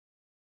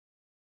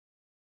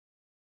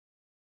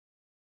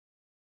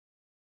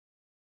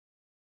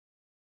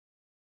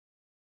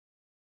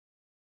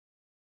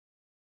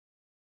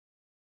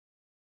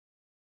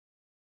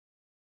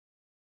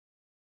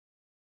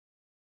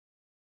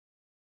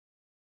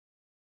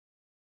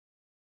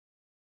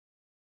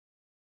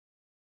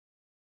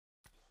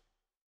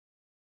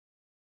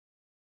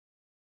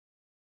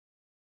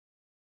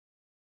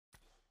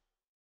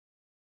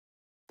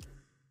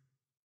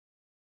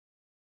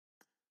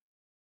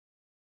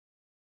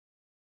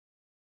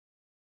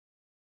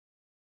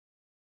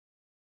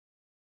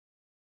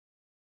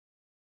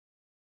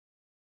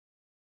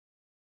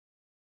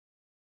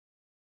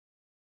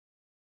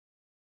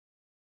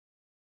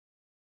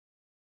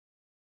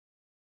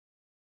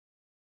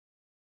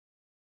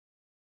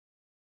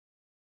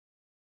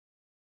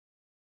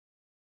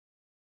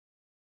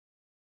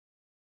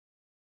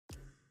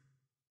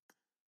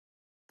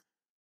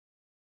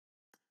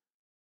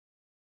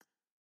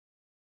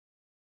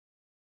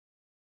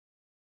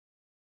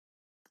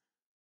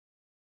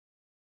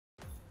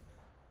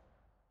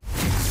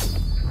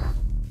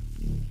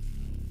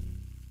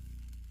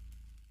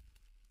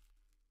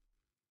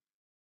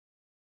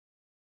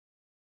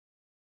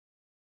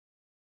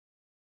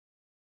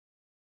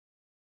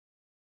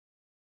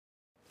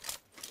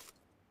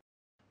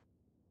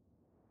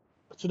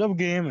सिर्फ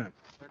गेम है।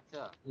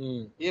 अच्छा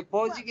ये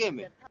पबजी गेम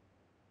है।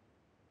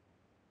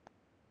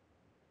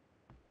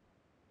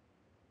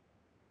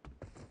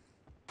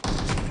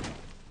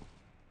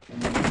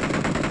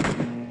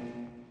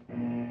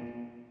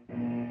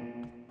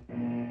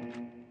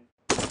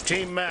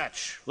 Team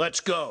match,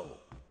 let's go.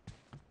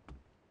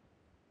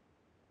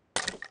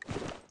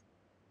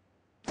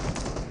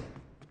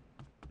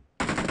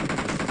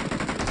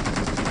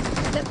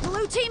 The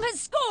blue team has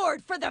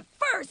scored for the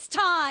first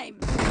time!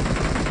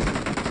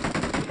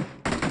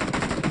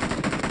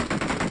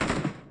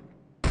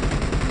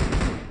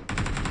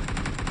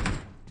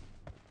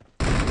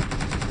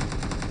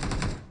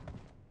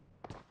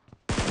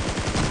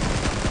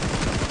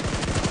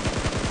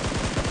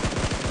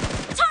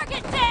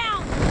 Target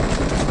down!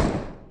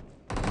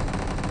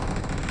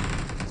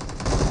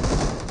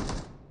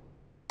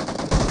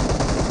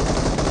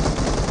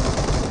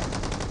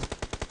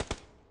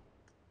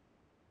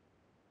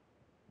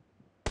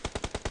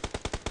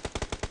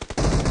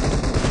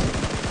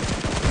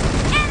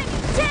 Enemy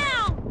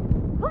down!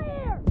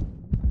 Clear!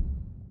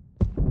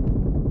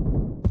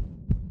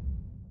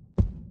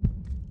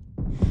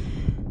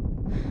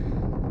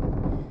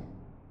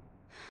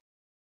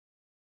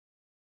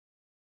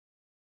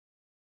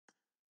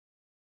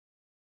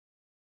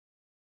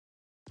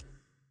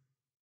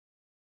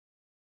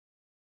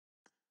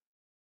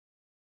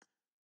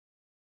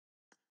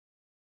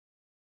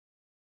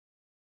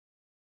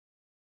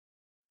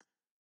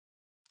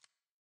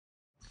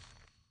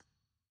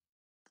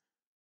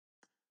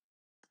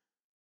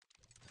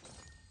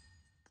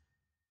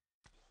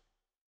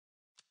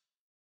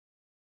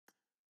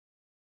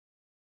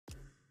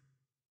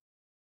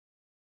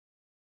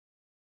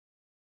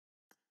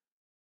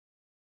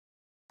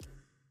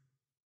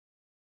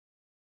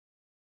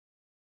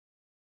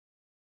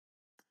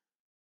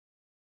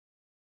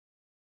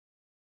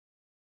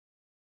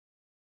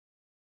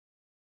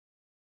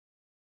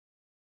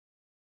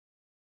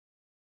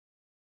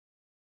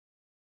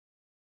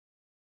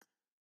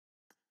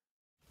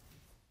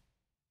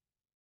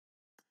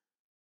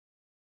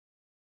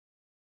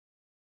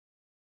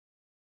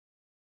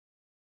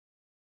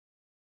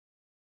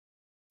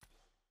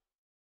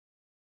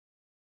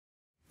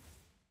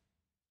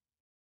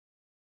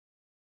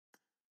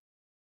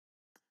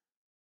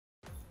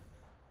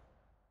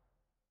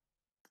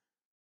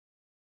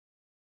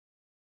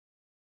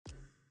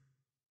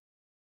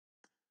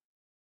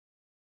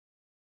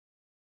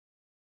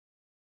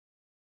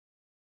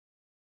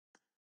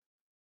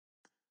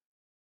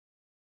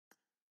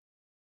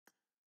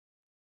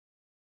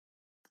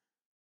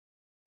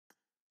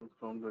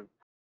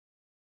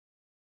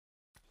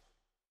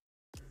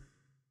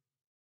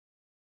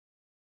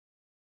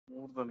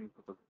 नहीं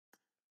पता।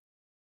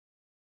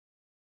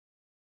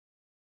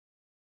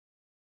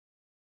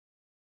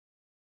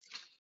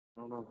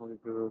 आना होगा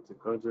तो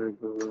आ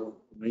जाएगा,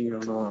 नहीं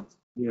आना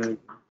नहीं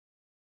आएगा।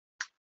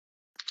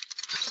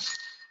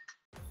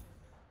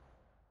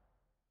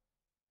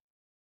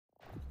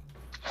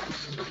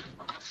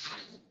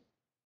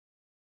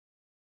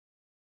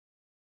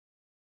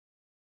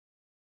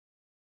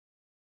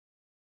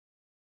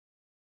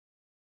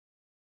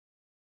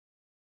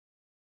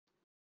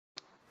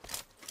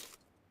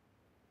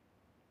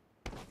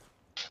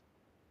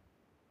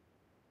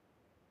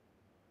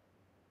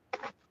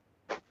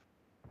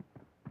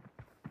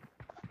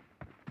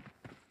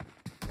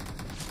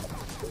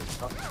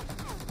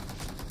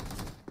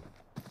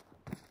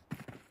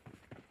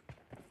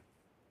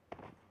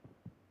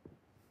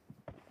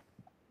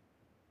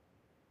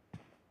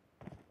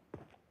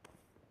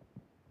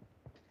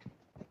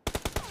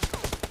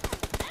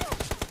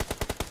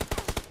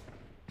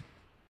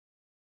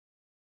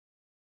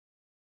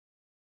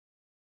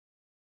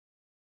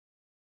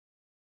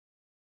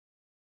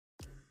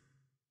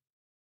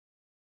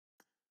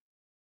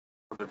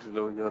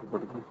 लो यार पड़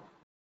गई।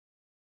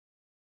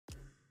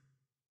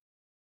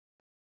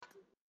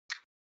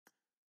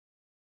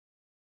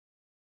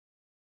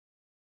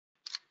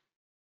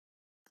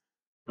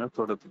 मैं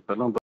थोड़ा तो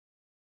पहला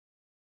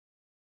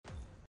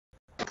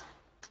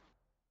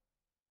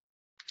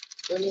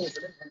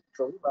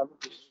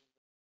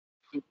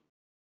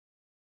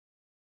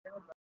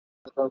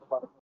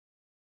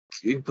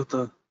ਕੀ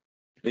ਪਤਾ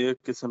ਇਹ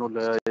ਕਿਸੇ ਨੂੰ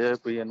ਲੈ ਆਇਆ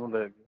ਕੋਈ ਇਹਨੂੰ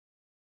ਲੈ ਗਿਆ।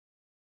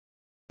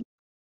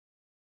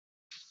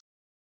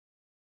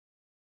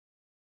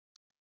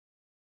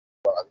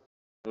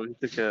 ਉਹੀ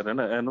ਤੇ ਕਹਿ ਰਿਹਾ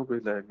ਨਾ ਇਹਨੂੰ ਕੋਈ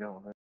ਲੈ ਗਿਆ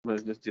ਹੋਣਾ ਮੈਂ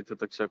ਜਿੱਥੇ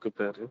ਤੱਕ ਸ਼ੱਕ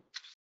ਪੈ ਰਿਹਾ।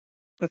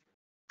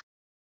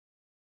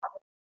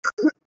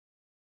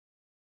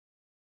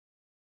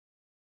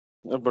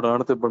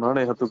 बनाने तो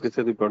बनाने हैं तो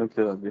किसी भी बन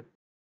के आगे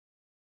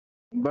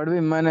बट भी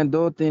मैंने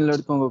 2-3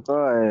 लड़कों को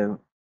कहा है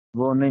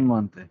वो नहीं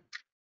मानते।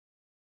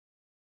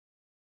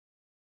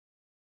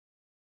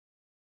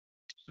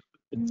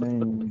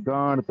 नहीं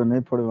गांड तो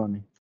नहीं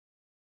फोड़वानी।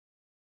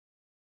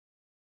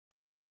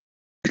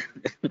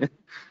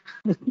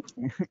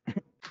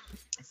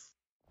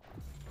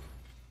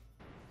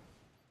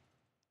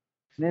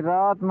 नहीं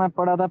रात में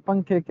पड़ा था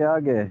पंखे के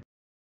आगे।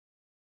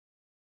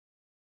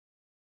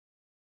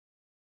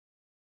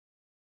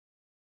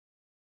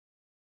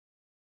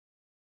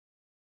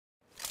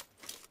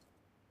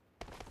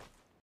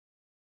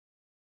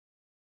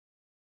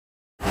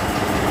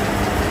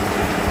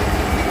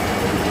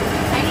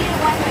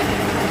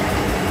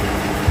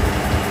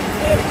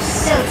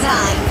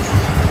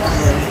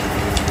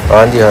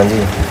 हाँ जी हाँ जी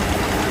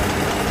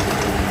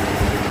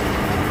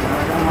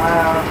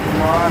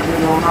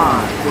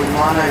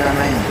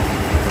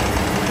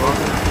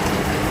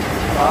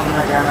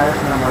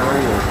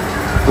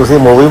तुसी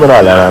मूवी बना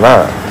लेना ना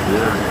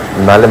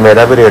नाले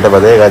मेरा भी रेट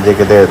बढ़ेगा जे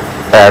किते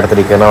टाइट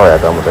तरीके ना होया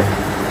काम ते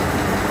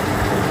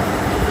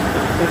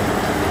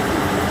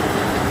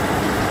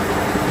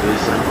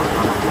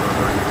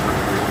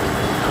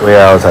वो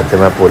यार सच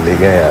मैं भूल ही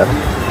गया यार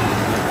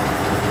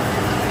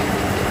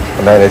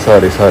नहीं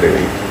सॉरी सॉरी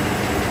भाई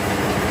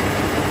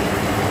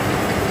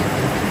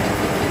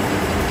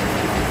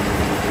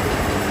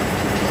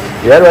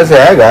यार वैसे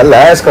है गल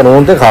है इस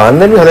कानून ते खान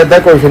ने भी हले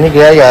तक कुछ नहीं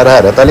किया यार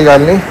हैरत वाली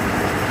गल नहीं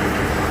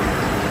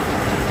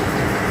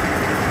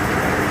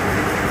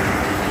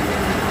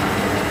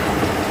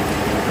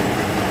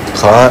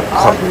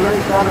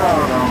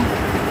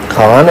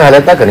खान हाले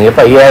तक नहीं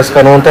भाई इस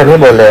कानून ते नहीं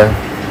बोले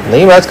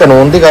नहीं मैं इस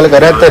कानून की गल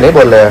कर रहा ते नहीं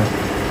बोले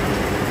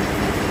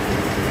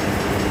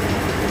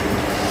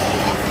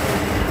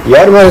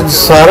यार मैं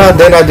सारा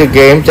दिन अज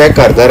गेम चेक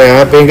करता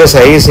रहा पिंग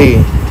सही सी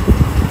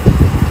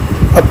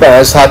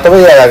 7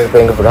 बजे आके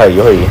पिंग बढ़ाई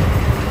हुई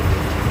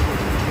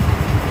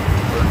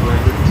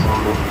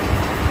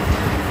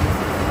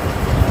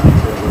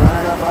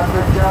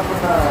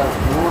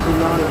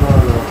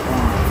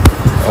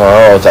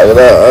हाँ हो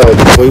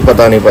सकता कोई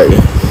पता नहीं भाई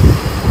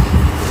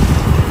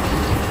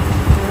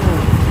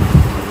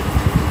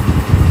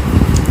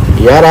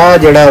यार आ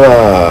जड़ा वा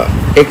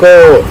एक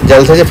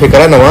जलसे च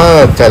फिकरा नवा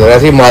चल रहा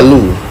सी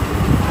मालू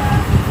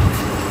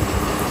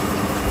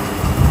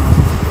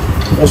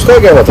उसका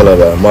क्या मतलब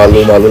है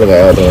मालू मालू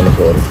लगाया उन्होंने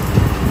फोर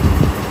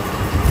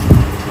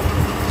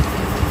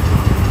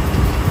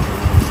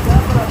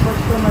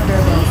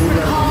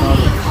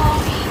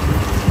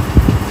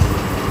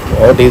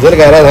और डीजल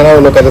कह रहा था ना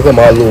वो लोग कहते थे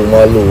मालू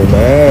मालू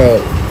मैं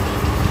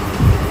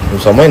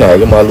समझ ना आया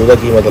कि मालू का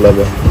की मतलब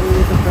है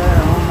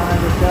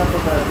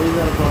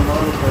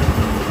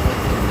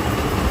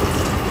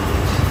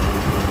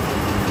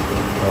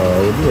हाँ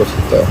ये भी हो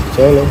सकता है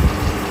चलो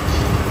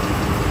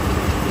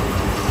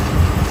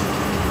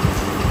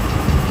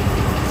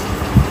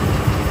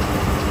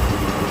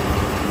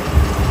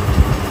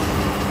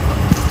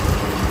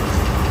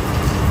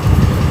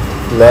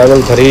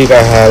लेवल 3 का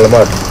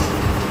हेलमेट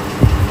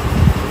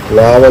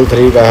लेवल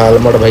 3 का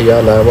हेलमेट भैया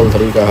लेवल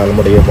 3 का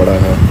हेलमेट ये पड़ा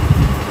है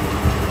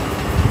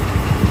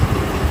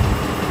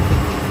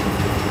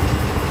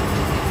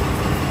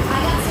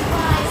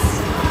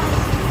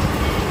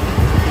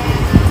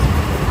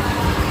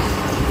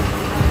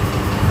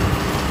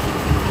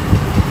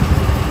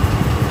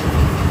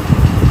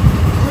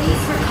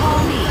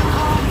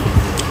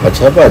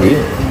अच्छा भाजी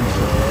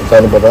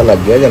सानू पता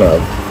लग गया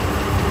जनाब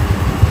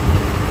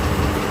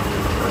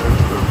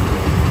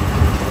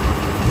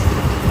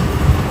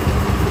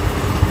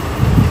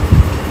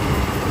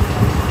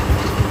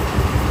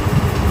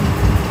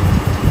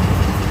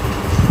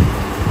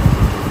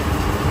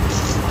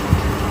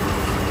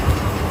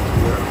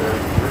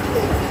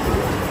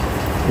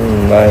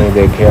नहीं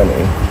देखिया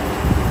नहीं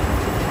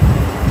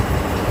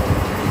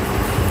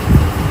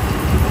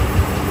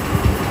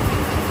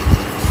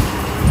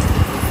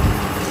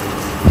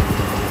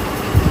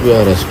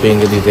यार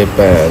स्पिंग दी ते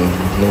भैन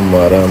नूं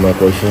मारा मैं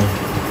कुछ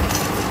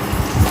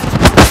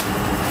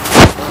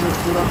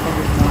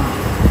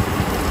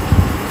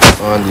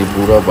हाँ जी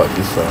पूरा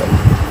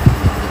पाकिस्तान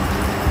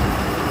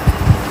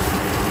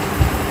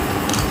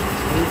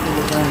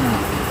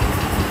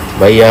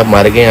भाई आप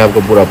मर गए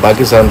आपको पूरा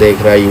पाकिस्तान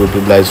देख रहा है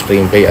यूट्यूब लाइव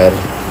स्ट्रीम पे यार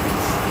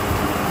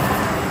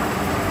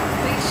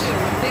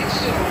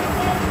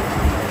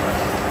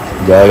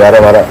जाए यार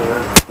हमारा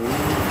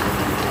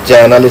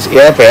चैनल इस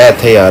ये पे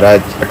थे यार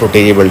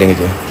टूटी जी बिल्डिंग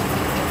च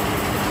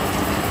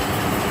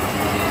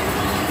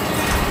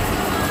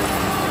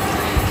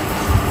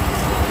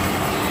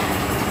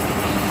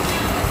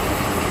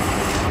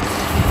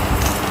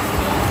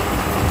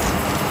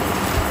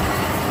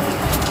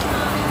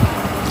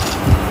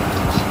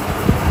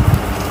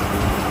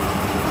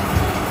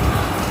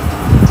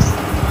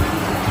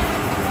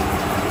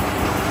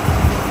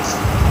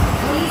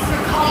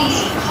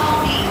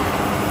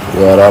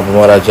यार आप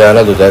हमारा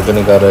चैनल तो चेक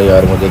नहीं कर रहे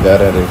यार मुझे कह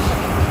रहे हैं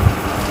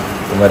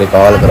तो मैं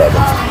रिकॉल करा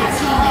दूँ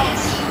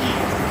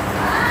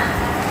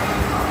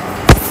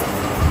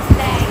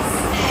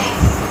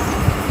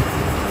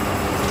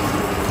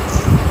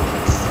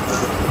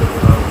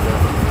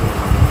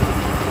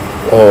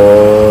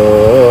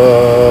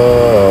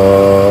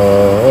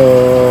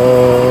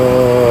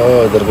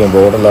इधर के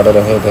बोट लड़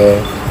रहे थे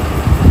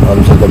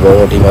हमसे तो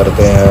बोट ही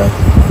मरते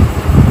हैं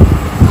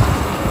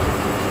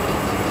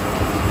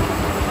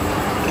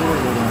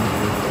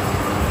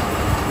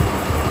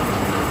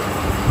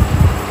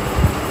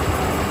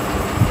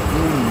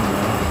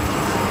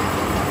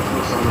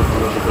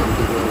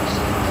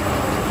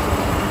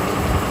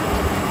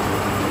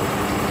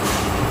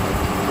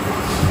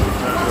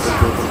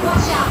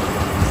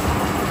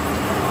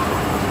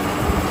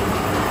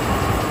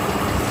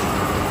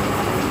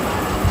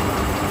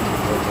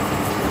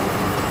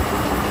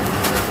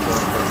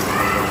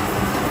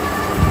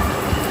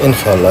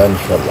इंशाल्लाह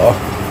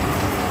इंशाल्लाह।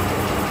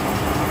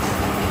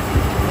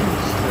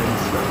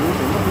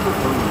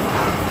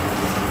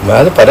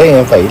 मैं तो परे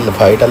ही भाई,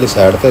 फाइट वाली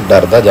साइड ते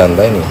डरदा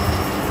जांदा ही नहीं।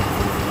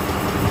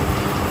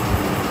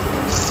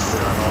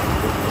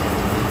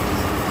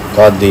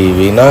 कदी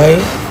भी ना ही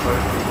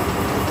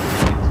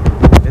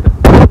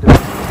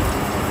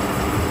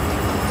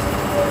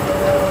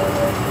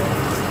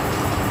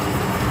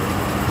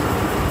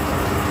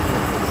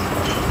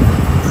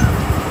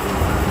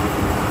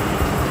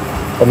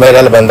मेरे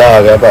वाल बंदा आ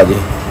गया भाजी।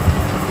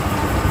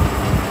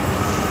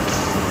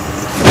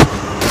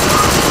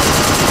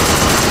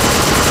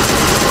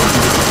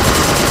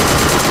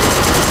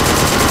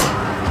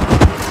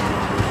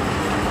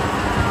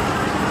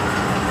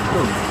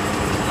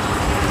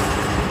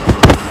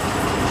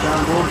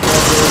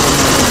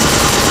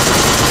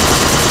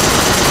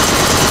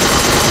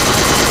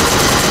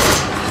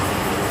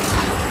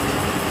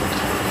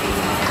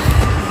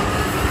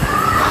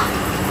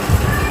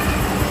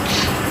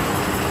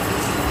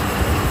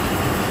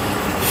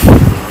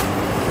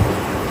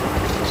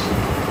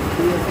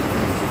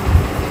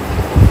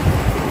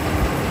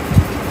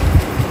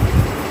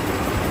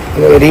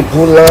 मेरी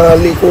फूलां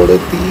वाली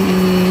कुड़ती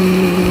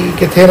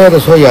किथे ने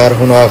दसो यार,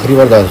 हुण आखिरी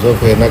बार दस दो,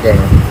 फिर ना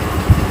कहना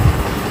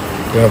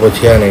कि मैं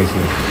पुछया नहीं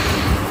सी।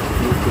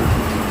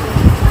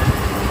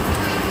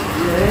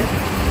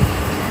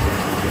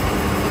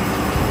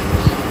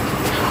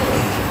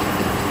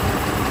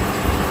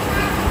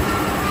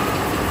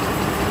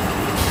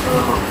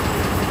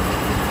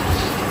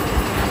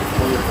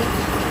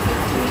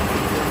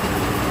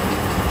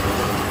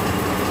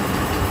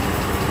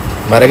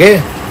 मर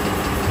गए?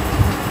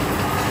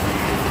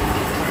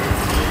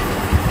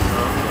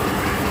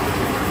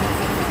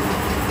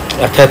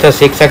 अच्छा अच्छा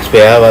 6x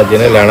पे है,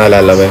 जिन्हें लेना ले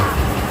लवे।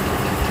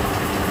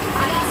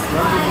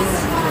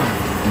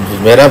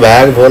 मेरा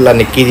बैग बोल ला,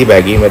 निक्की जी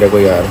बैगी मेरे को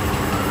यार।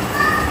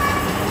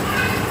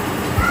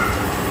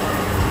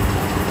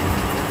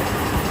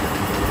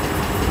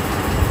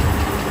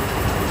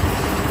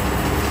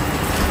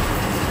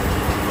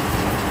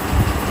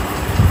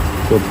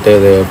 कुत्ते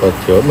दे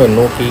बच्चो,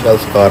 मैनू की गल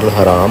सकार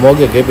हराम हो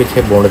गई, अगे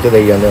पिछे बुंड च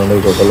देई जांदे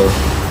उन्हें चुक लो।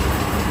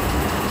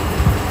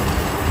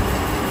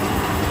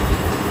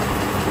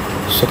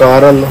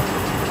 सकार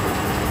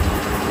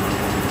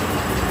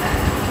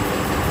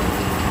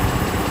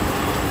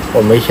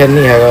और मिशन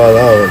नहीं है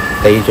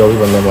 23-24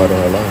 बंदे मारने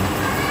वाला।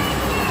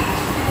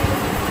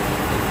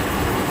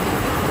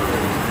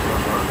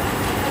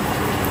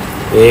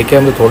 एक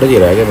है, थोड़े जी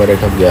रह गए मेरे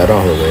ख्याल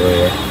 11 हो गए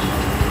यार।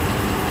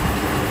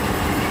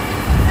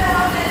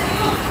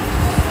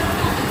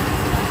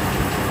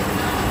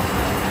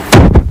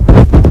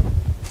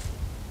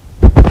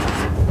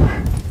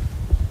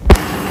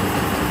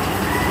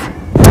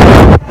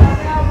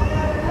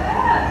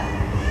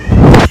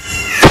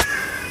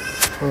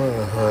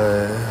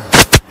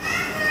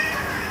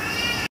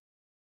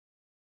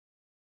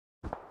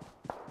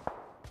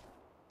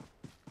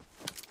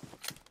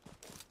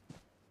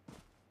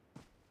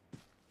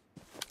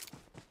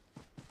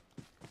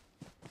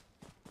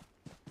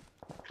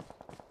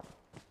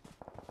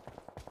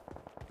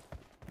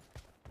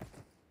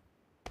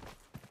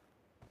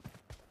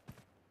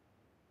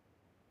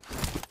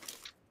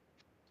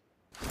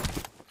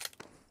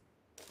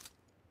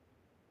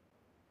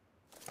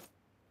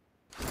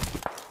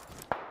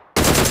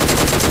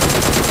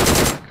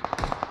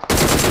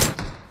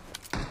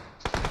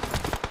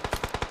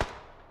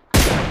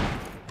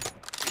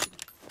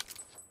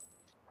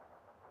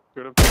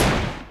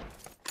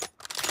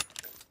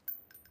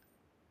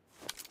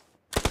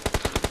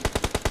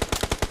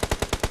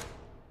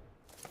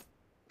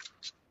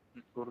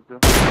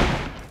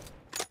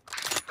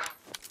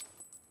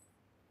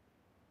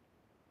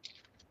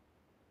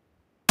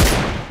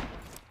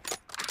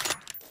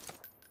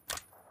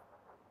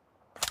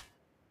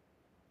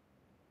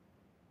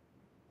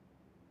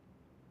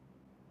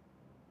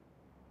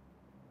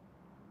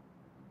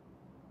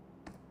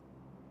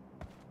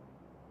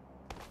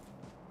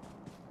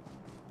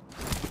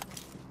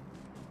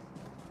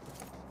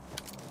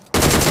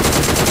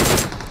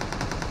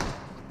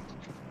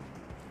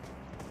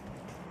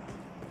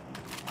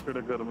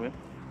 घर में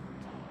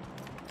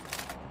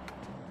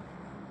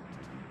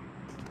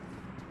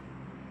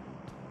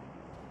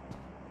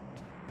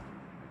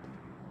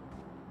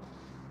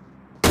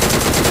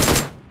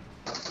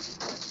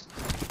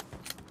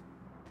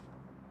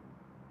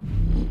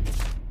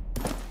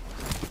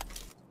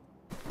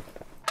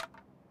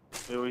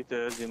वही तो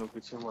है जिन्हों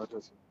पीछे मारा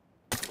से।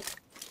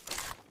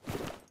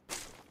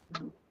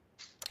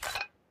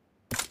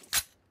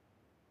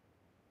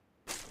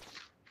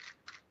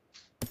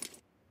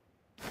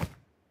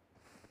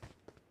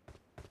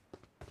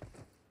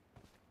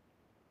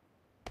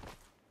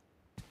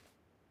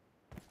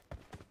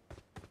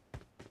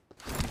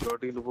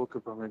 गाड़ी लोगों के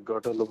पास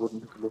गाड़ा लोगों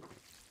निकलो।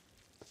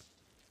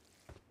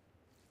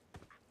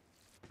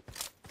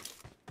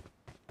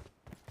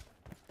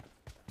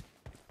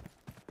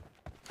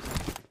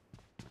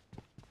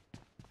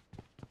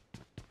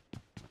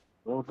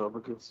 वो दब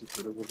के सी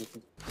करे बोले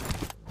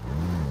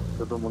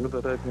तो मंगता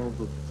रहा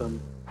क्यों तन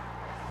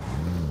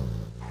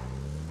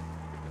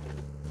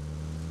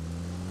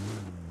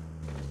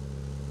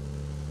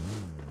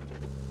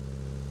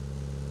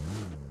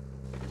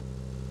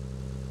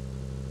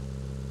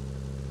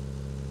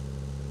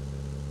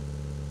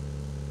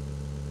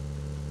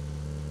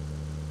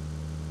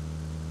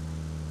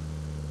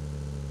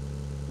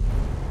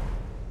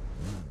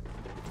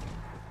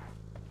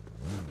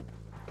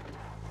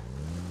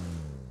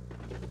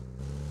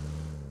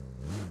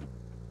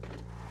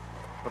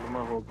हलमा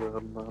हो गया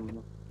हलमा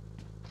हलमा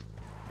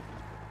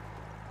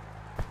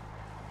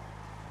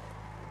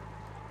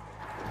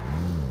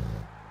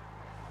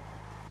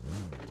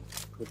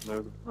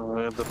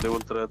इधर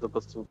लेवल 3 तो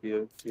बस चुकी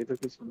है ये तो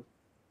किसी ने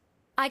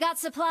I got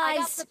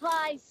supplies.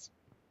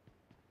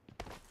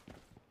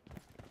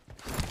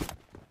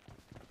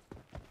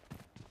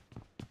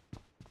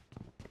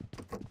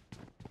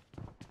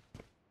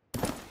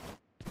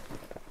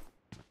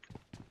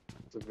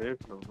 तो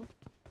देख लो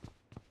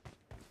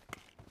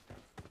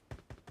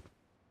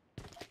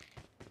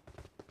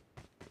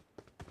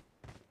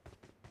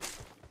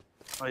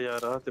ना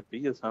यार आते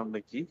पिए सामने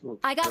की हो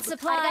I got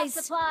supplies.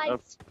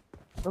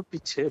 अब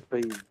पीछे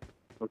पई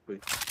ओके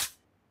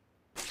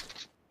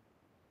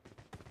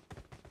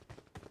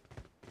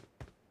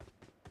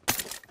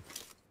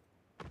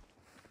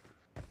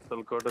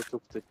तलकोड़ा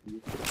चुप से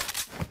की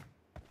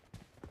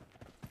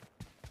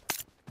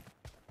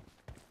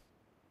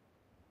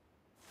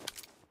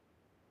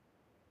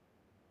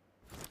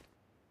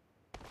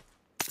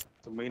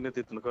तो महीने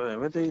ती तनख्वाह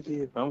हमें दे दी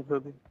है काम कर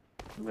दी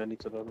मैं नहीं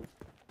चला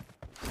रहा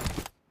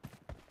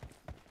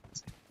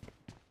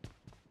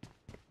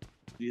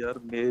यार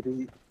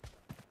मेरी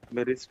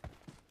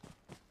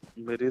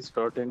मेरी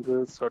स्टार्टिंग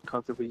 60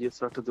 ਤੇ ਪਈ ਹੈ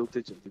 60 ਦੇ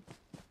ਉੱਤੇ ਚੱਲਦੀ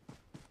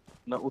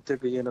ਨਾ ਉੱਤੇ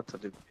ਗਈ ਹੈ ਨਾ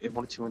ਥੱਲੇ ਇਹ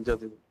ਹੁਣ 56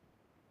 ਦੇ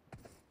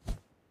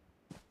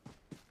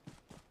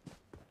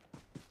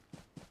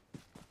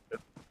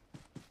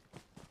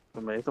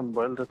ਮੈਂ ਤਾਂ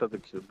ਮੋਬਾਈਲ ਡਾਟਾ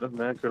ਦੇਖੀ ਹੁੰਦਾ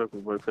ਮੈਂ ਕਿਹੜਾ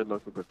ਕੋਈ ਵਾਈਫਾਈ ਲਾ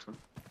ਕੇ ਬੈਠਾ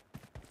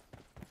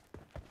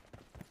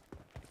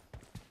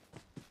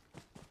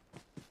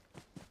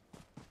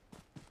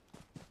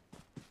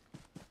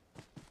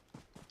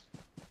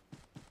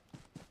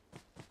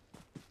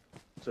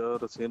चार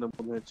रसीन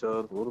बने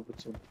चार और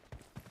बच्चे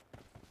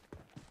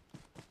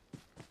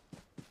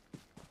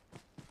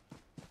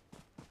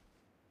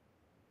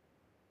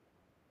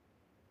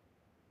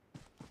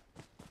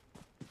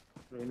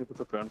नहीं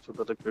पता पैंट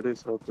छोटा था केड़े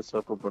हिसाब से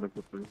साफ बन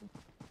के पे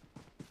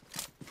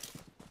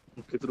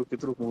किधरों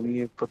किधरों होनी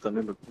है पता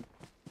नहीं लगता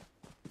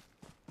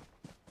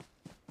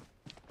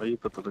भाई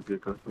पता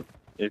लगेगा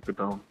एक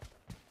डाउन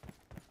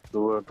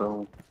दो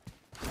डाउन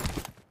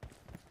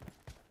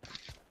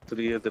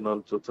त्रीए ਦੇ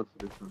ਨਾਲ ਚੌਥਾ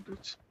ਫਰੀਕੁਐਂਟ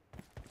ਵਿੱਚ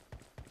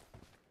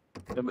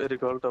ਇਹ ਮੇਰੇ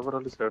ਕਾਲ ਟਾਵਰ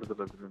ਵਾਲੀ ਸਾਈਡ ਤੇ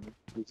ਲੱਗ ਰਹੇ ਨੇ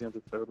ਦੂਜਿਆਂ ਤੇ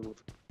ਸਾਈਡ ਨੂੰ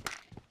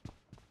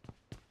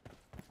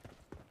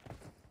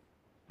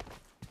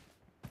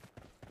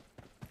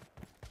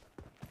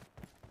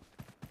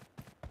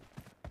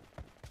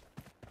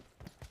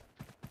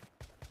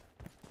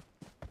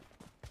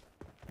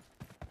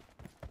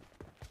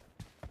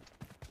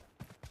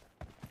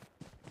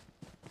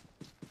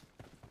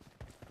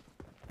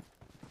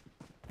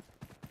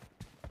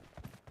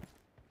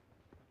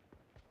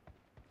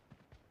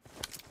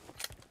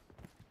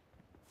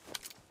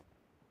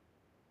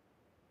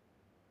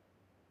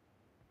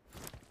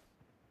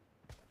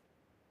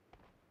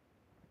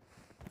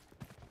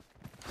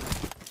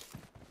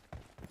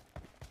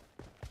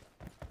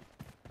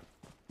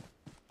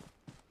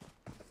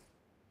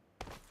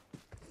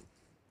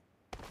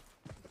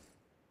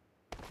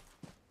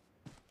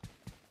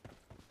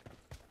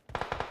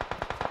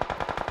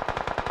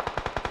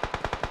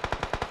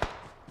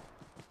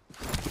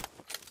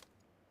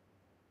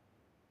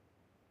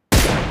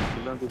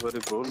ਦੀ ਬਾਰੇ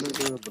ਬੋਲ ਨਹੀਂ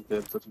ਰਿਹਾ ਬੰਦੇ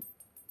ਇੱਧਰ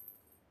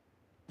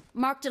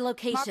Marked a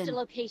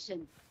location.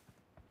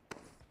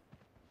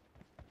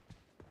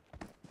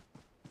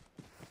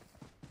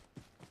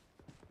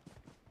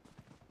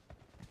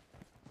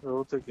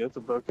 ਉਹ ਤੇ ਗਿਆ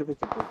ਤਾਂ ਬਾਕੀ ਦੇ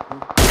ਕਿੱਥੇ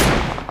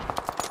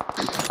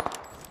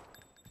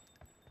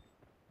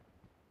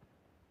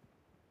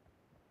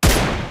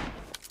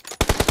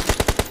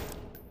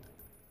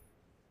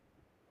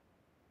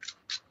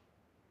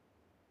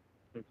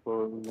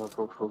ਕੋਈ ਨਾ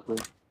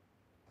ਕੋਈ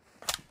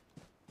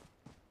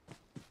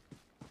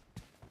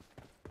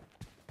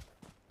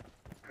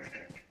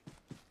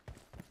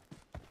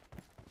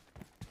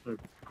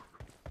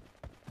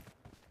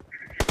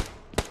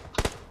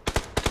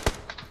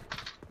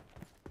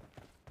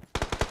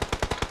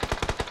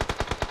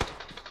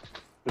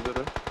किधर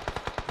है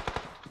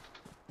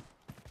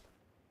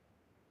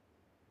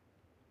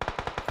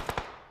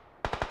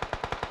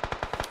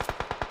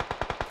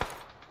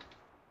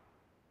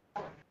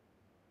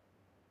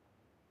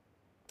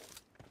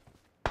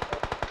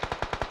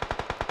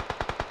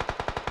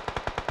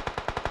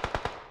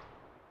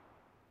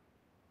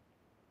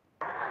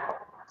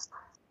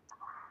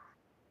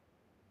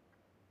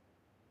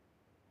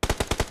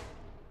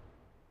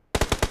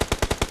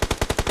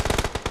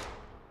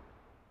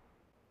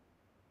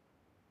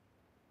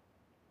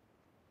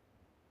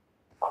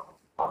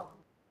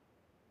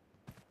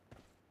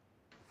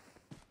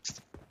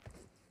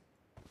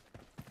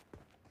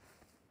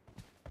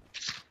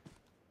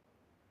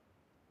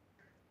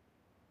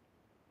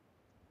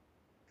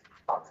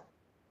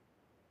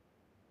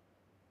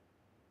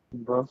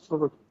बस तो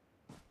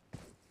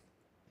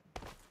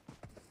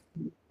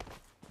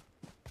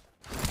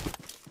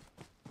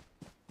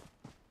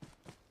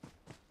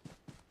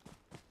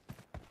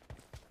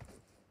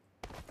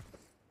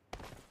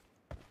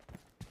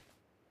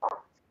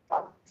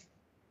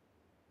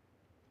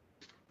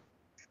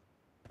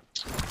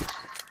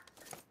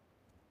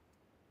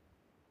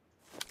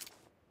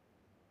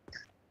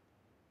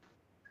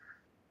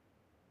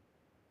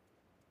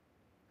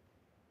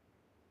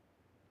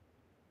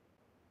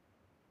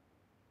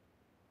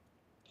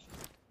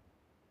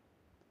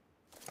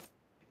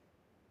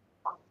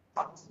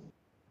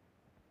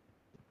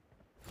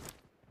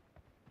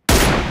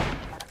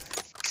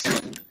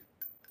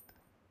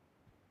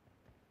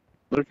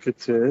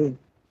कितने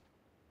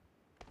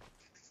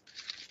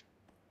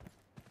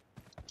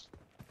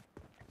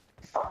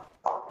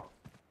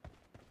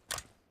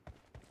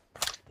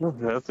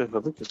है तो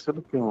कभी कितने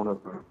रुपये होना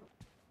था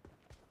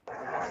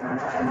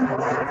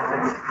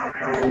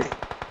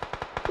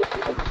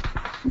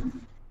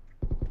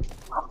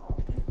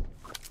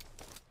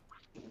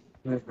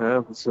है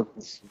बस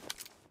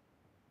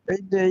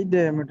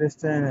ide mit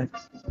istene.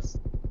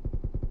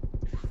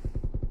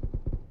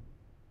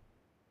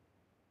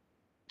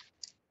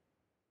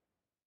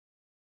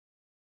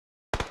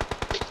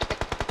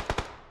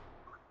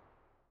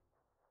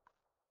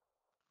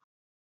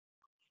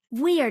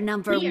 We are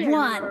number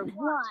one.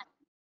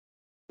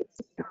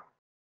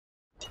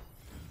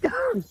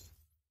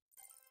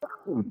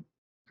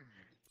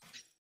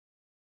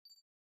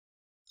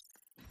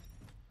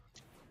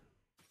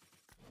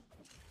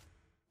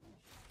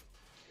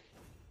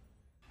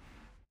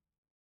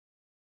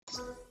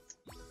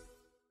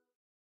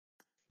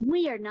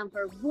 We are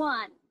number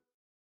one.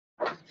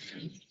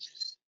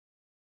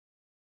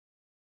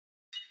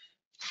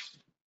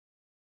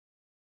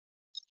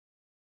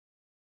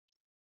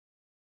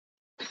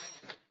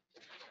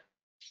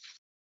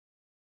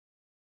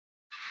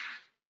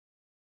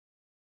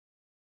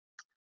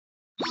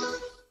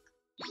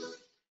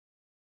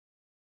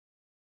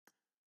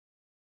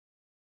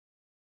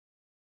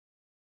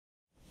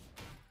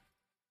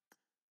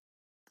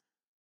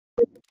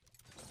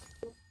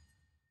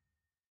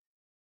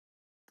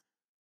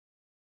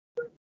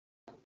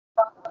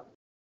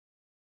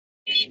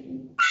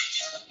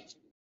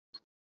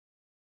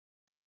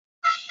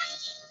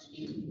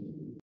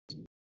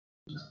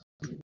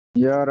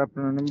 यार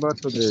अपना नंबर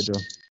तो दे दो।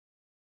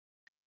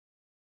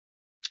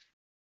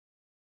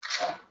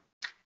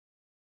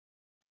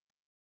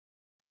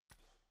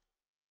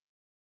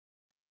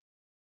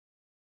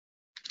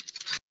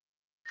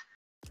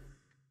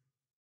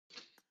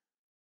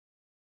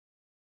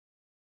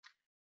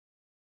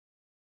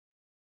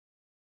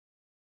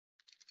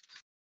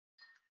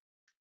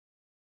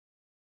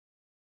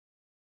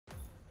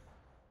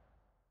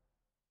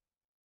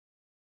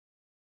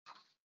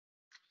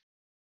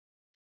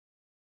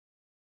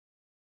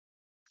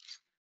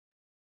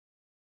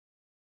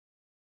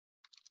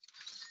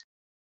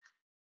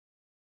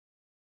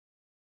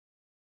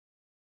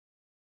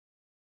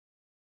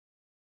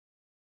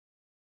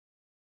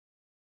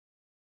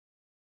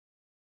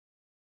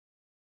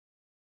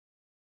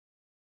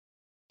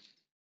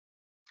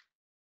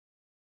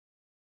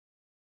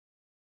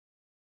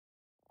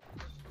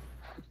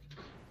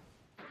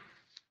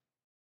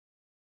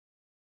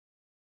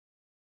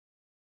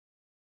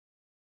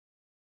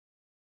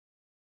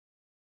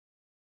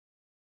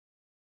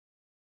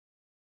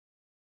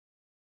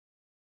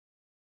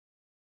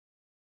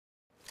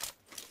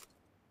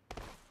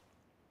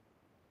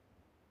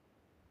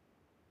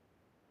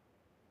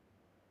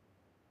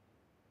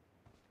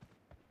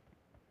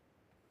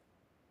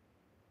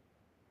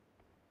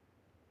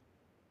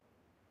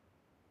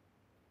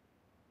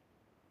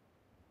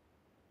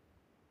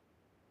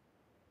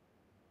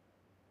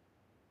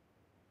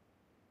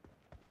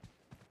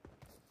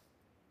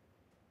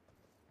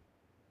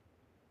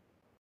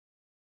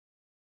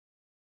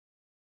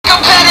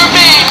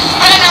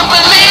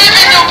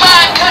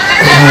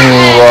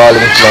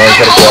 वालेकुम सलाम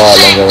सर, क्या हाल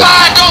है?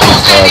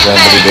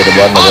 बड़ी देर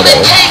बाद नजर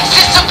आए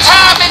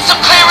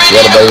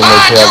यार भाई,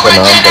 मुझसे आपका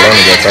नाम पढ़ा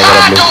नहीं जाता, अगर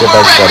आप लिख के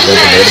टच करते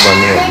तो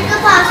मेहरबानी होगी।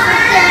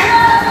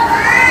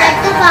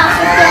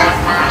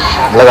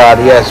 लगा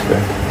दिया इस पे।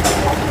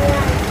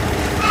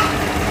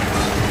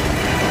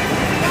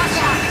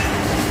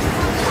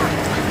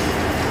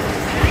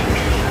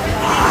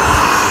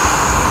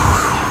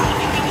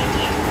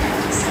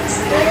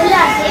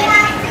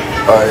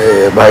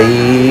 अरे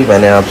भाई,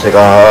 मैंने आपसे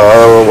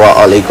कहा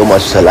वालेकुम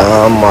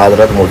अस्सलाम,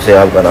 माजरत मुझसे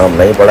आपका नाम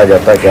नहीं पढ़ा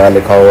जाता, क्या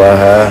लिखा हुआ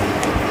है?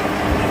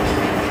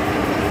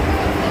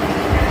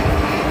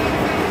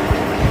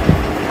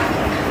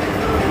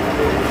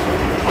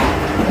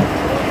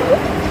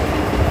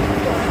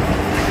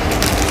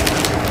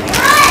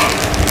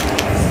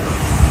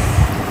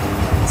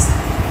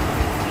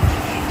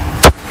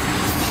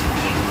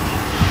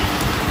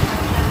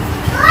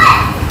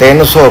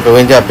 तीन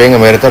 352 पिंग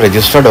मेरे तो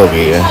रजिस्टर्ड हो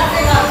गई है।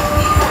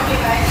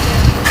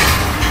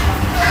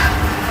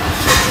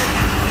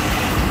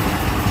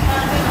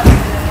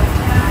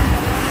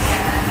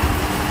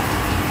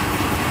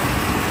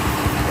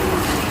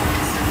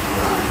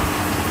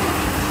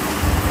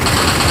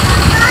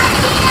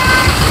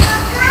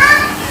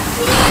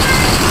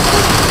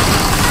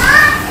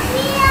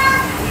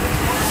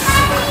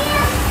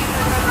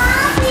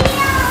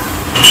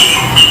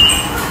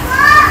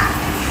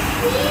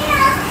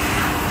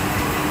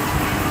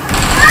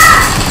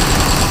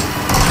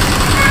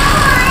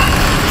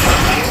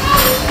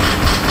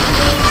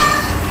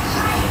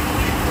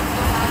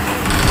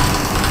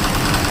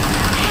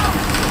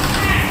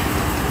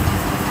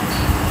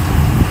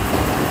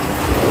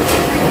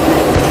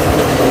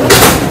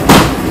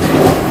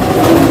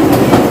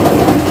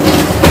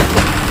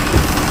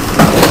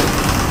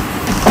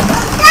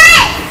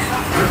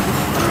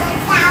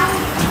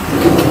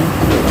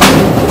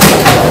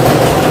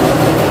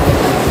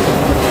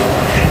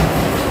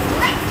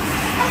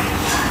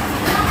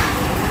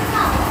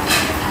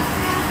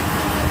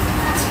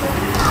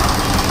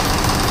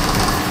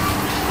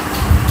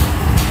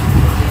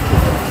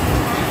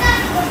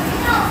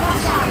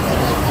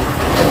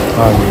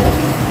 हाँ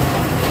जी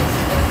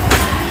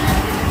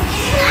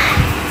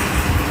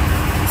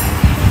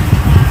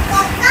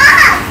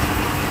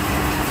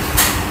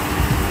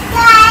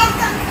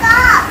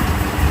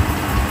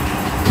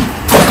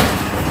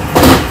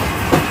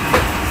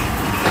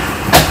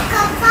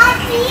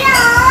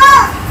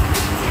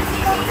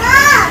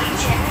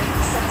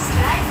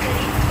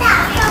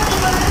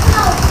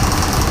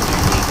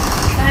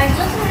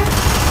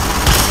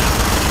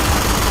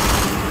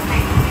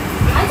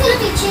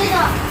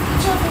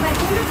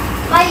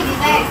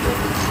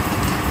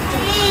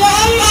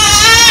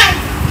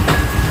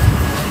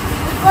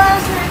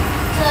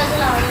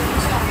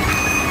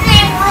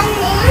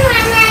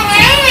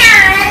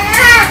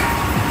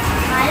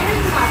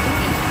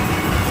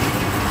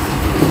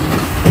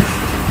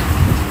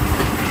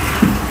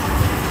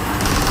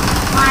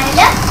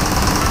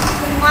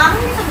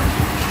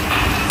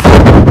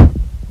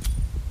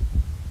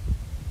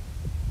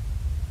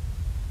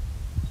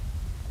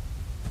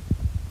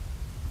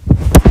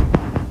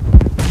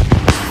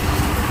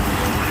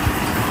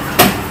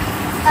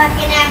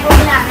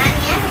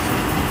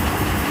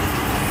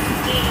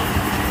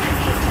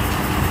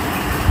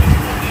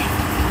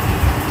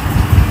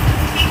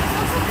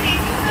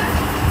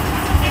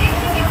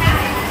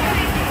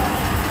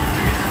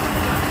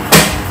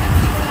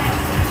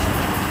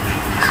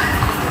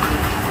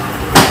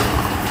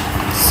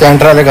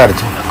सेंटर वाले घर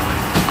च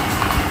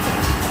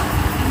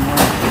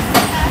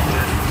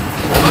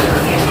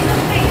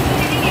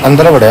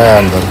अंदर बड़े है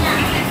अंदर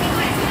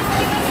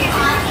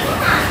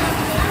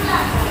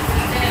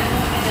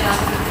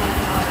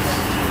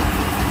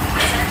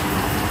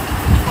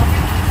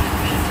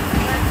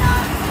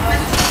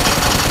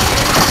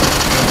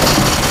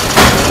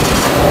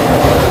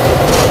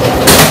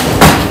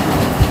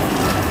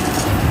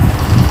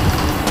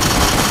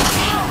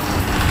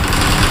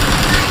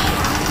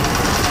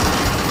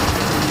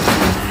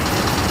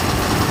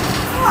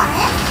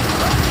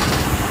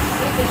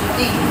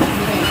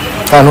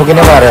थानू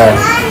किने मारिया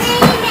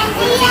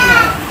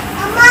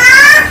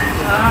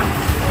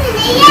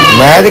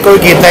मैं तो कोई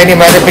किया ही नहीं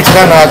मैं तो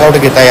पिछला नॉक आउट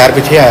किया यार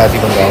पिछे आया सी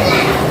बंदा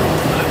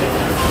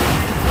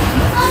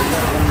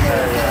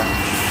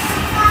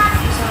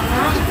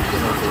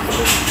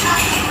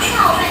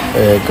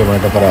एक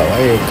मिनट भरावा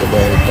एक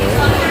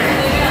मिनट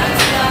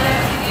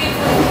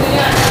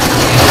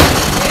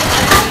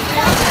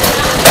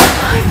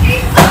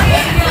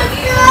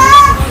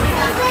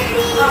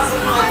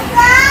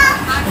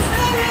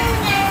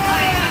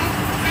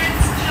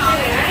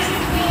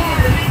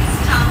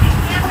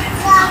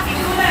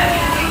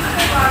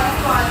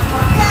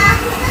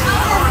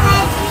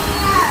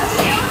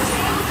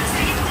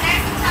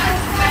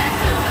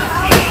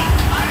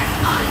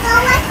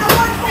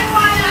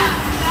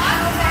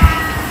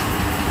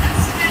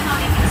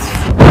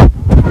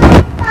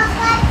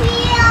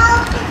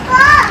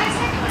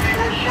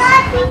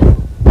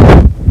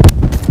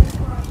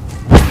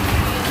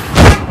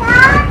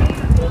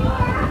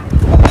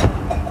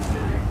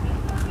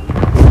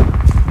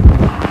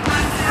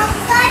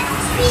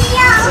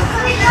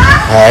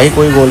है ही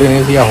कोई गोली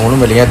नहीं थी हूँ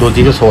मिलियाँ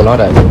दूजी के 16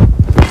 रह गए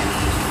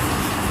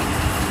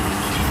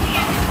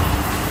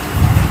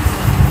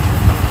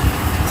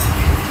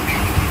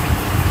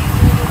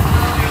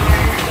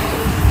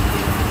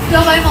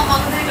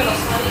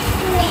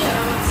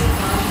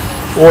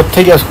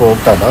उत्थे ही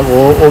स्कोप था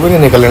वो भी नहीं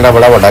निकलने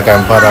बड़ा बड़ा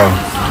कैंपर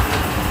है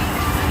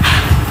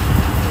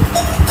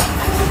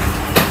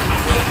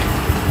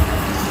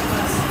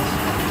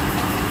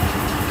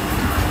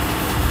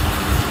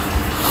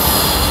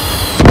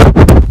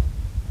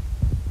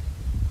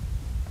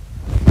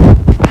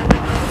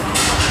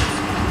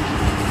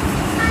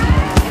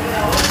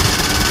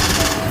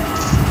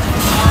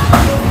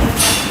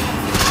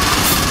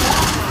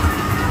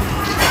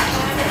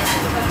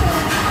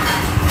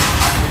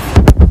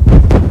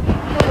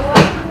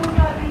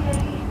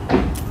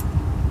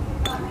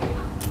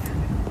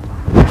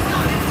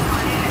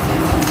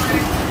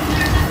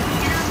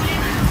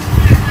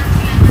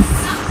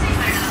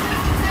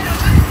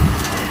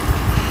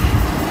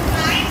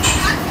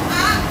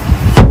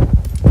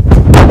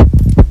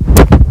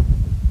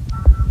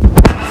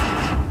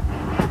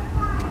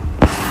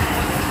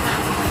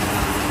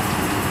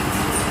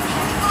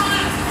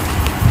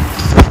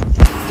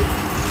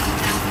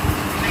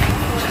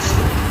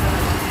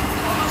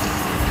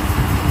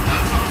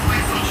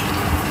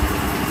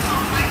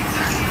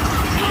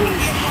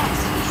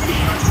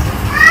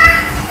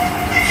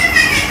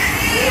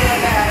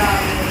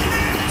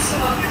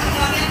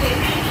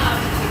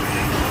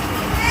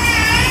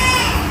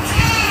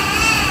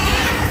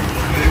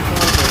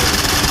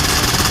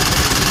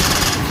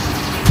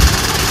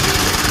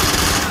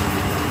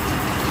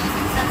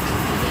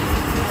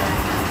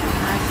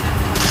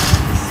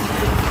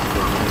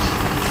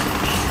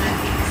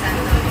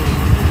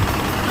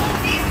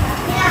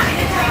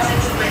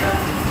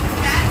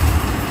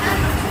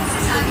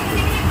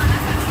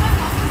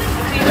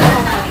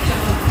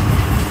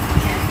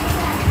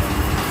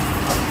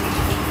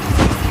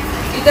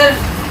इधर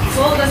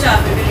 100 का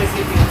 4 पे भी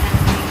लड़की भी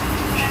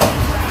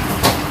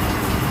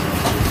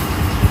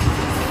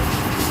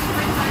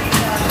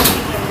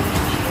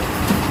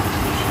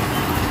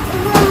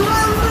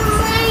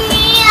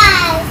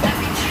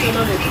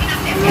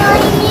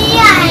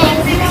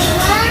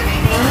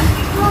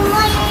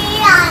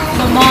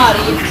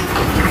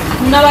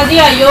मुन्नाबाजी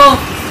आइयो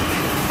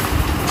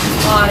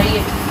आ रही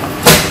है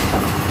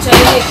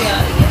चलिए के आ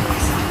रही है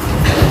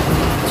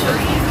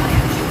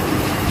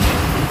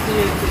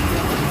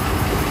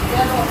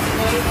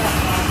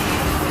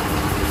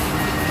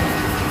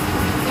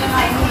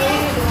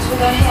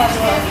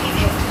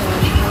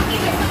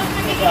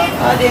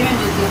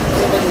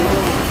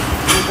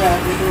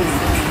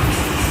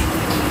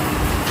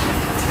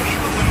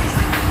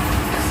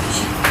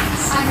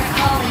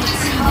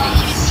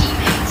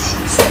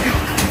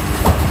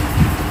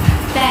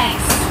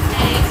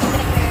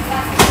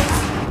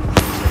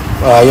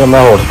आइए मैं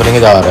हॉट स्प्रिंग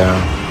जा रहा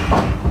हूँ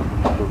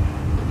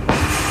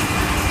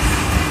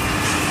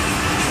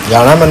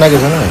जाना मैंने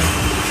किसी ने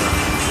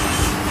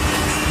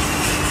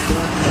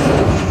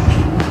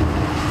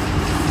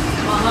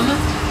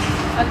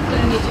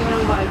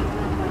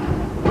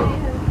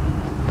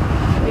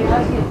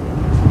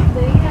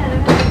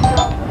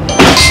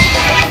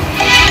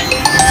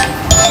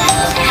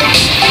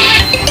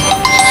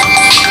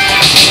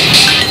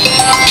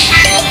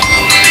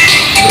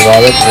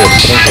दरवाजे हॉट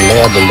स्प्रिंग खुले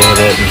या बिल्डिंग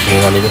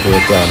मशीन वाली को फिर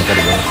ध्यान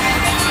कर दें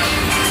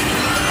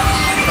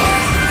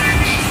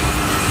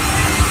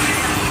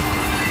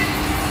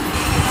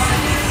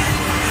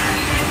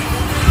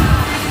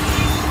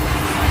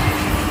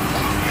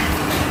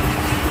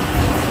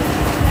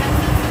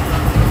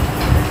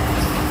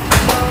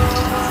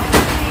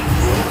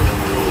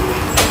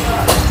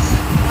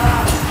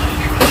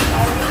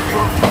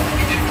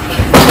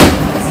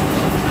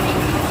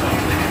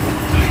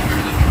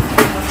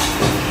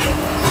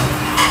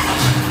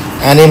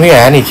एनिमी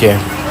है नीचे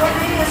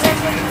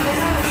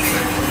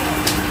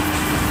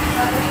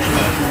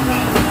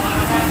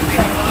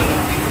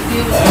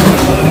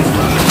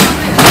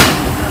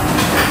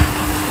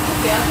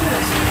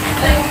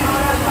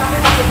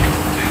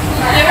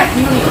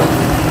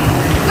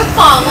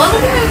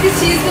किस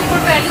चीज के ऊपर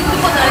बैठी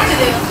मुझे पता नहीं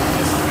चलेगा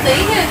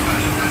सही है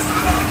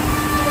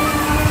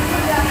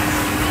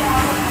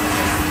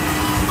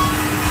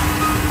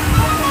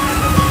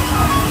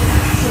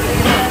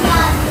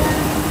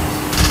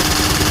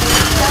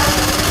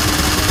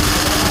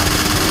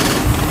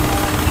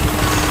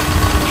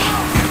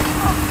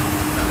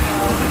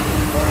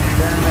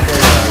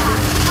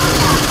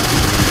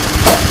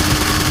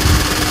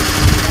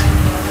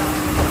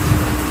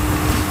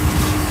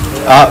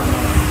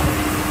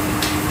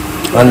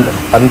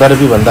अंदर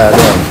भी बंदा है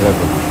ध्यान से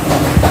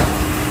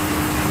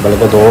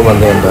बल्कि 2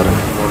 बंदे अंदर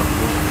हैं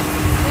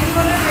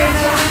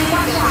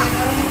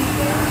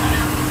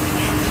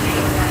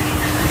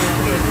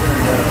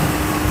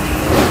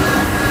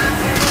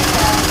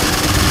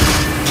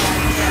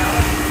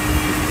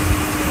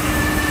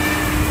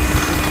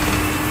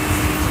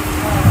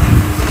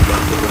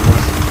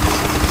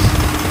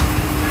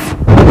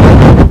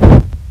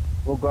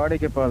वो गाड़ी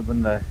के पास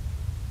बंदा है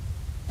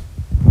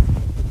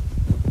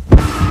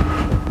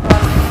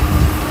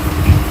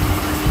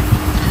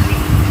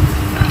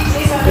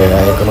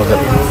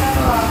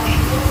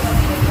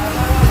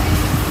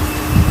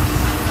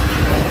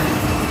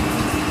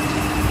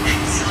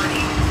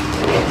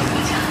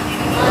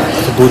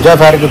दूजा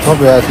फायर कितों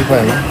पिया सी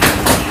भाई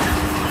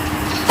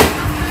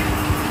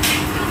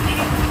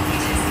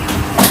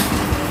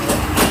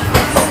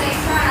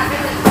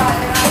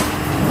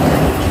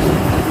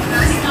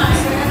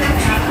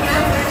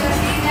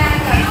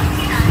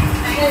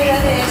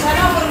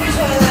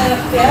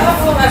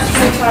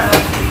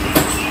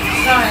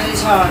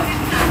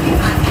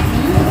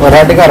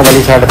रेड घर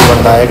वाली साइड पे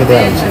बंदा है कि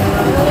ध्यान से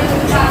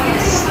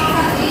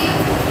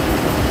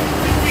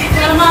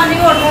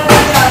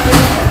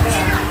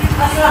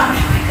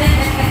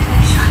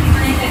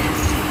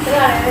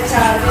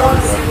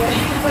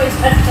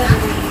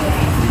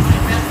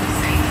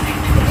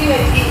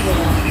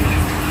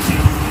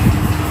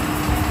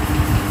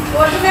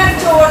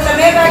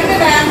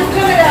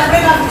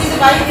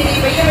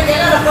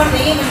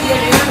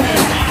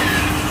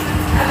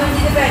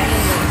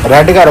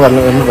रेड घर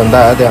वाले में बंदा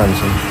है ध्यान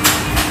से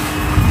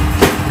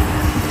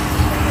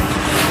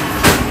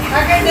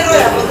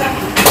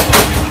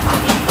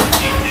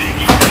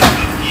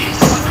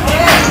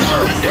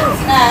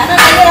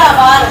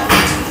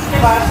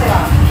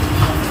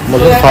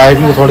मुझे 5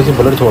 में थोड़ी सी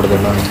बुलेट छोड़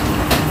देना है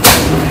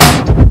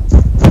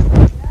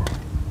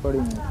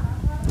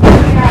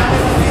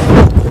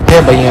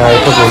कितने भैया आए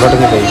तो बुलेट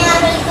नहीं गई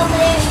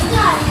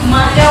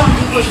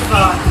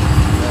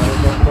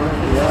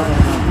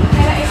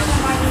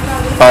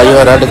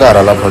आयो रेड घर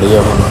वाला फड़ी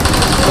है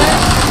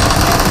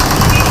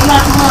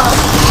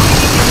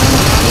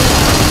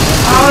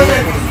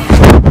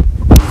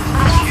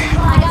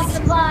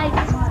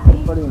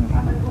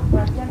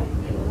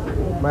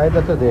मैं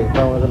इधर से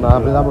देखता हूँ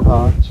नाम पे उठा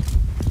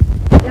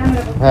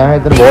है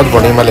इधर बहुत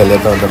बड़ी मैं ले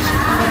लेता हूँ उधर से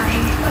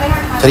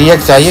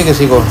 3x चाहिए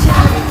किसी को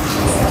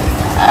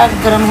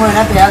गरम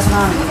होना प्यास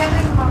ना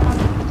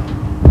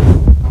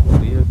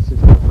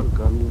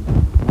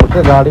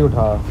मुझसे गाड़ी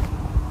उठा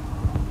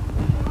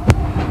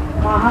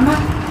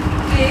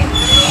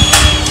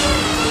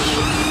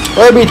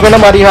ओए बीच में ना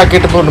मारी हाँ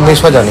किट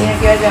मिस हो जानी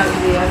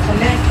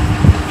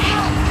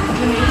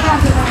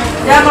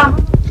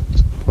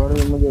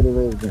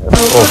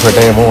ओ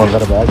फटे मुंह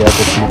अंदर बैठ गया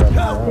कुछ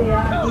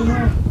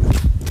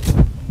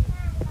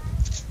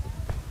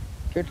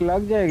किट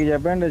लग जाएगी या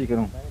बैंडेज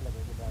करूं?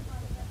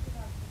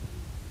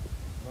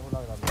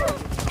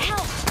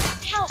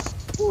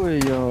 ओए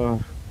यार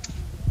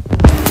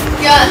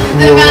क्या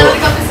दरगाह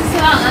का पैसे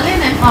सलाना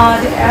लेना है? हाँ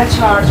ये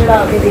चार्ज चढ़ा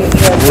के दे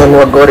दिया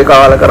मैंने गोरी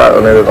कॉल करा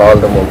उन्हें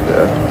कॉल तो मुक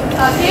गया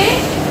काके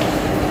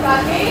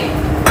काके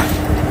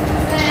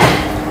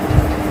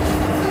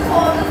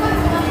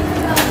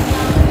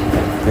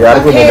यार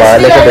कोई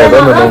मोबाइल लेके दे दो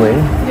मैंने में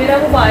मेरा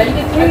मोबाइल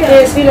कितने है?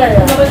 केस भी लाया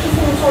मैं बस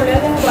फोन छोड़ लिया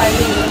था मोबाइल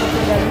नहीं है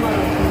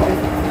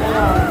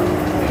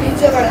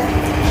नीचे पड़ा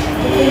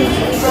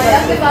है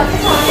आपके पास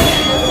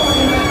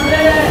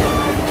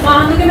मां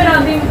के मेरा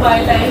आंधी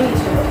मोबाइल लाए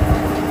नीचे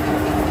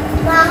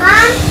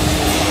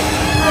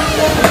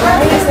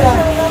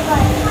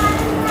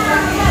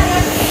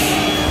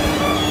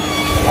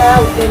क्या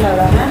उठे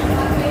लगा है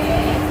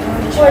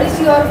थोड़ी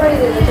सी और बड़ी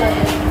दे दो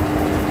चाहे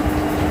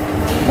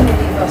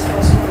मेरी बस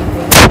बस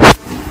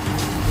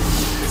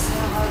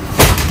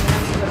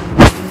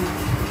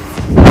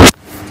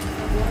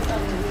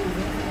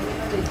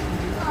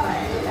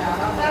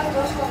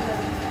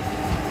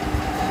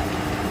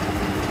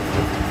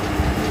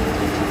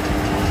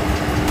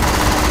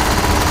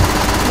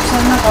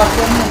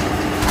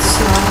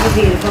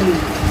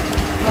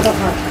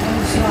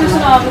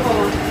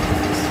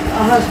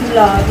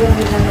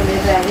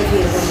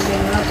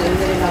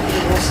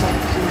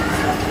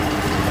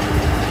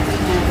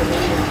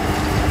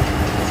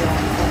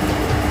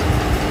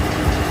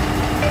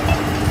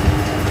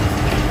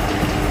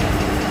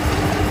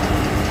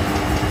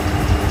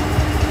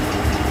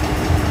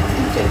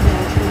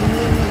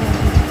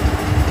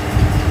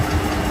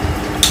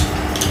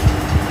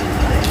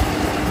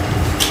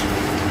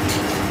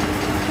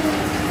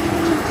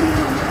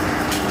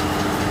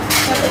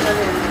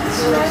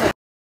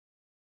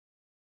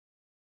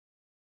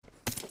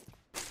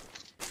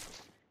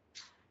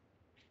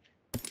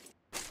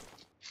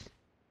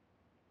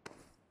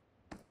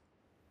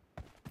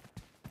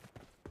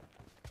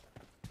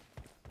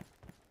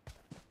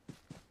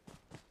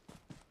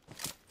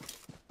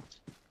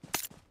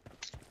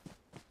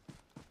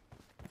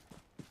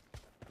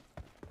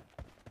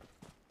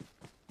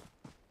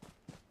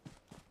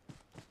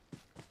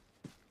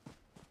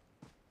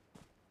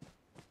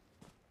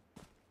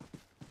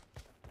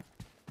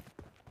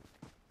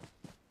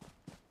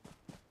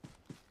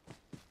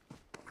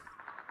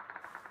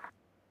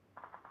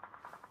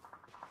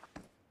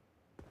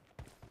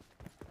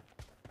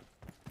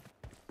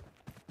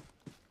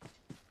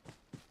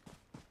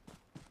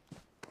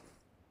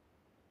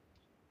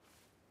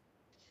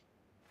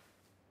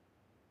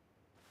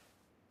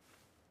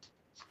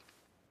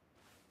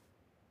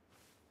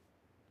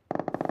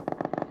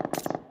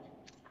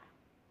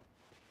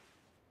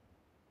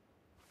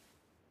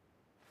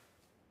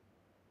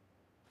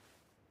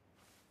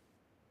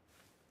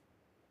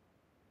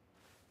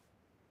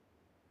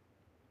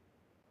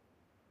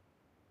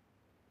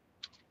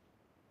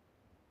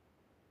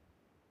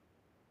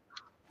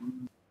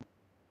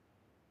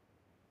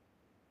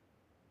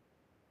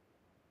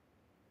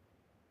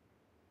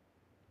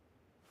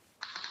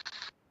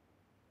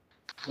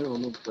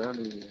ਉਹਨੂੰ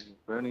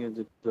ਪੈਣੀ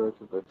ਜਿੱਦਾਂ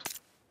ਕਿ ਬੈਠ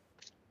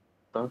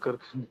ਤਾਂ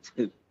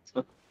ਕਰਕੇ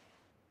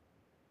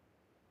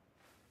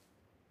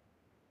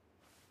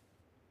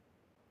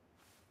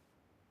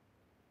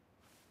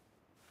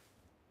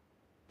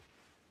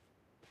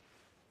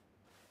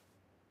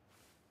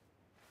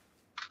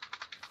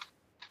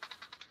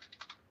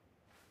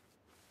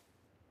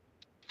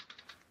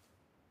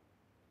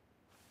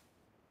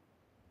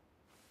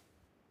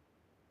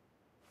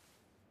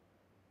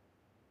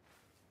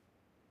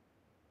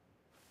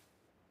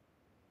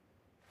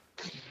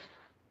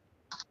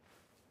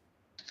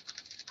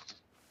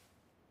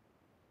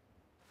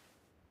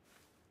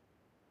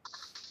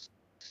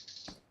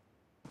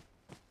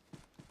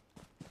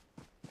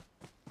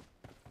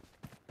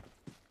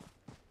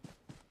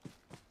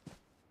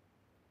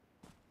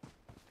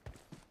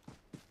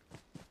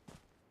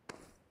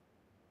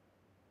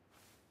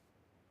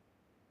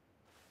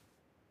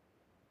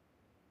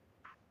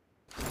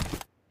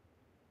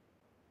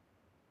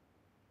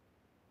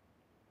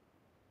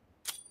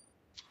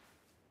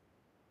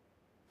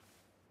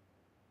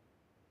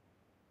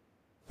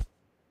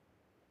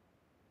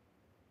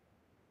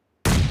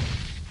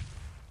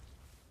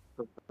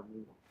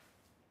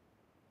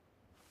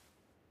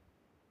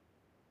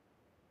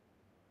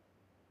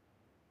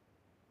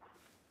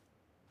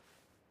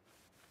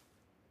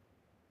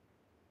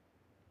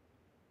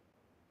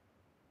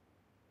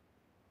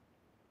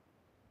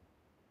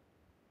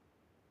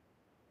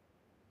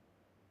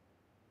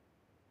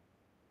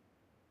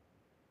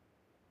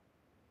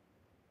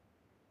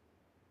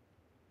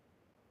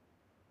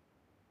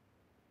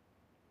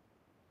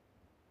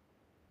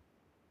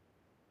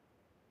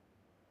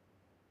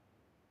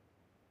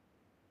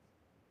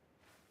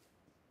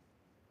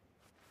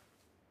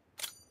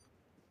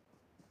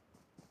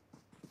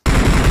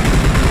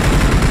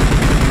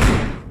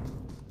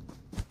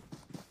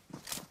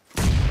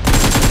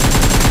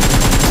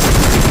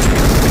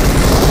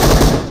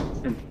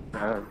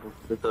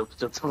टप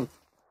जाता हूँ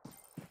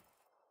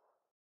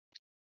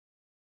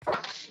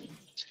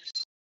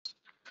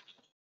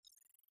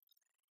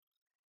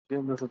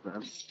गेम में तो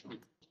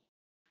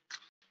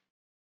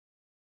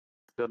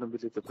गन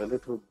मिली तो पहले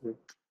ठोक गए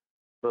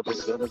तो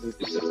गन मिली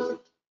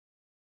थी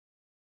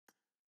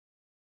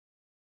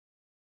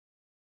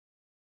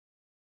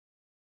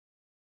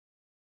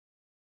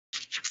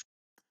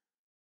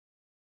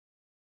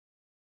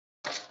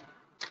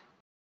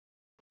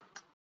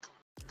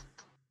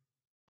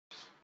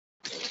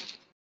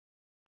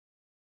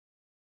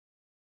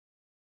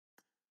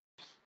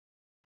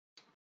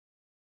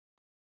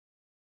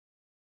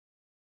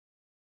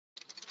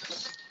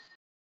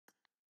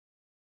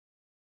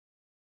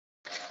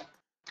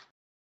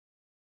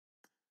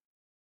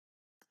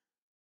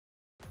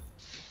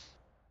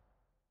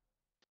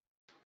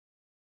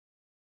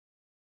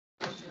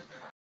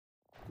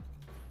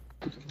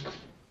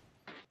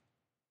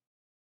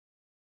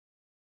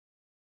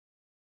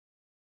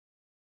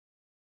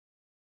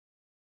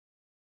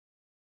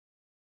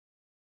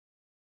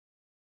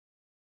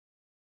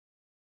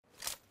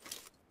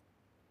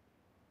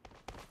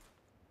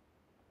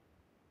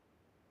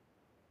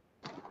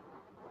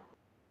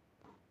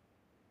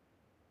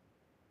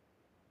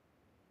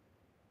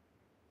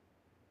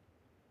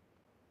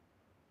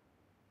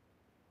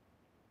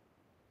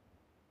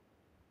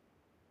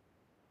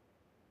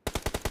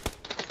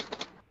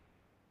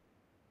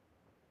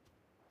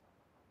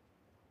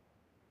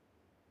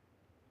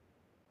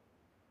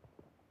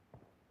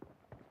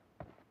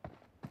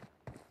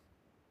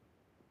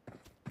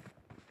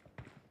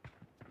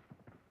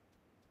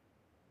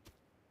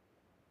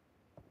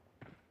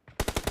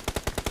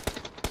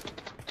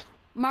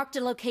Marked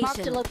a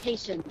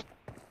location.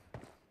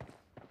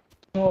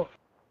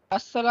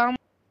 अस्सलाम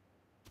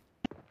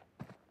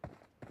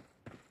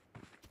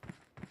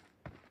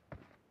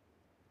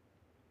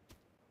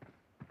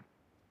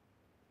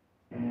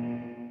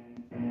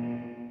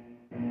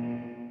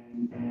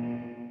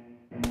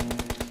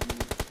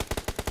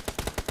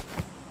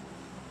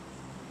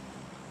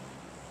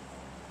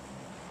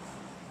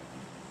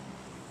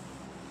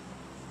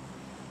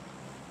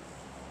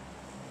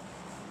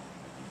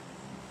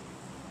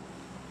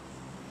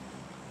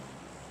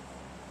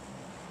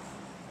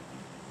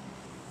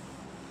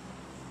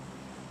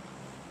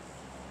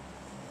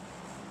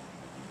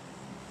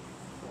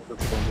तो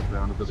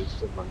प्लान को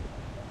रजिस्टर बंद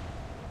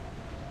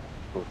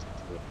हो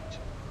सकता है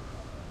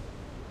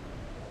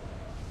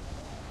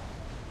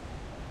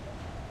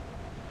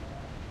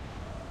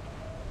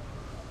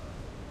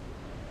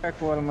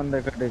एक वाल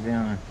बंदे कटे थे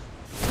हमें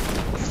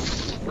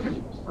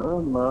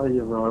ना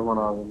ये मैं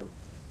बना दूंगा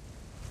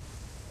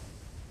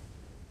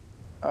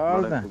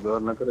आल बड़े दा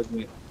गुजार ना करे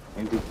नहीं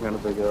इंडी फैन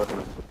पे गया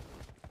था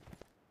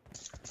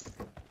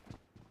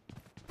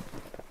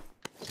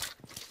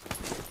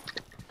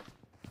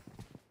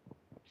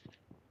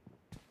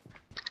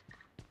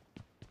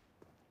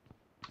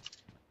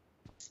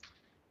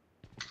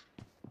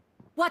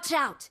Watch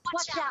out!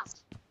 Watch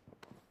out!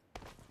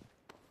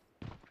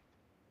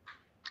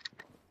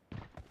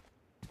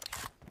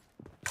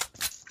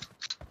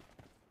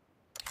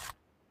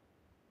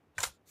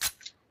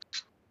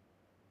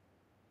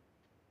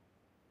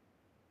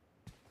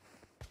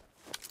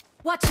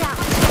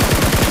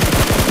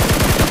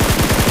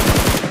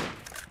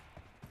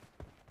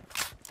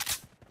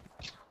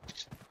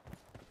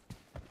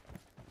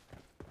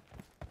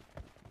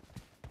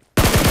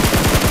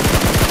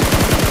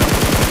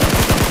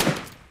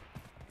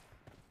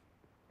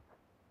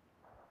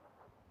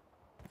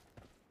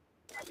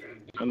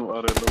 अनु आ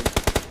रहे लोग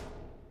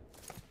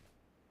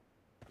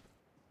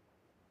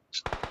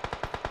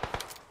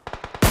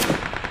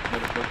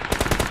मेरे पास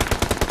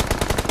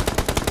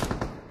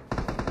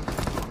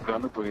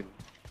गाने कोई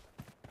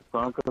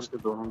कहाँ करके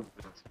दो हम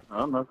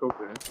हाँ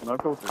नॉकआउट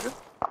है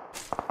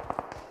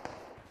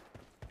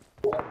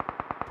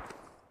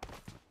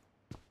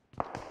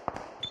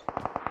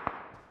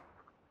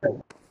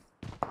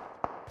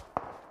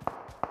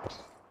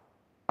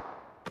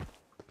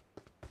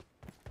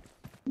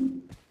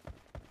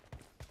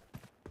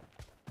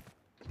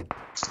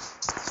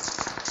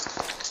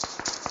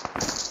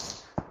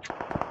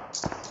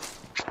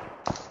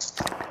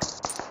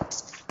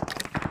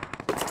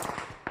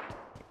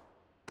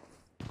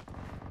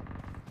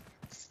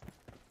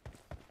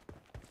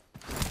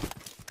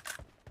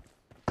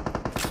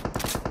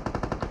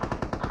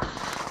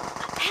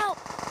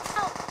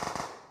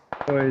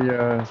ओ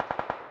यार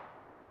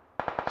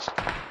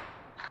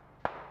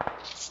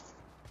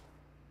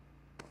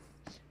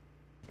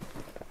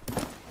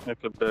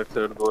एक बैक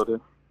साइड दो रहे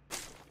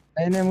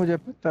नहीं नहीं मुझे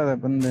पता था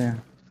बंदे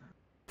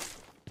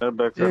हैं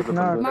बैक साइड एक पे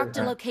ना बंदे Marked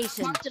a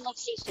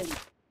location.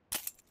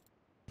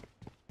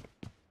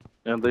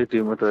 And the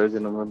team में ट्राई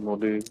जिन्होंने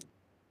मोदी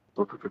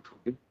टोटल फिट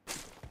होगी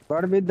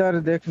बड़ भी दर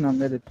देखना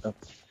मेरी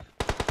तरफ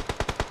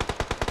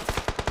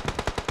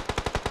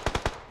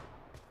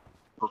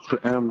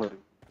डॉक्टर एम मरी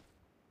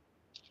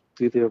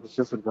सीधे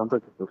ऑफिसर से जानता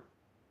किधर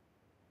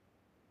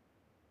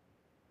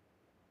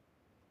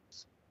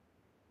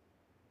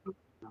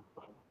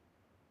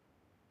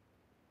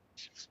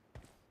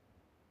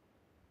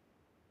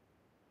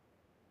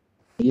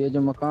ये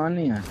जो मकान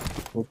नहीं है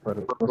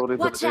ऊपर थोड़ी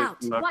देर Watch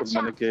out! एक नाक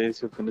मैंने किया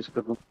इसे फिनिश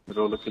कर दूं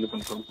रोल के लिए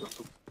कंफर्म कर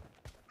दूं।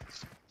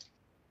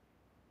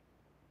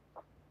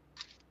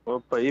 ओ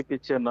भाई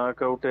पीछे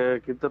नॉक आउट है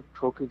किधर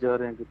ठोकी जा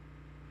रहे हैं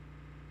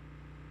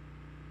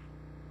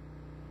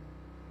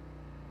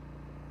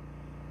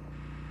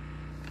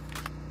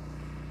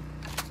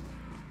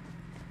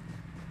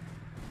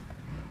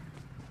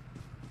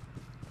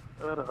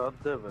यार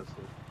हद है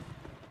वैसे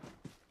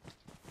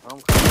हम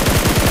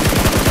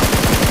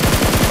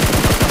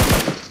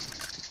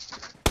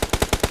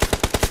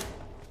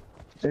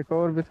एक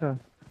और भी था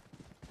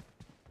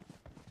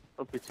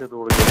तो पीछे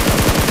दौड़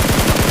गया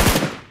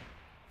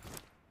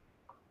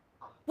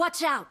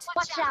Watch out!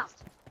 Watch out!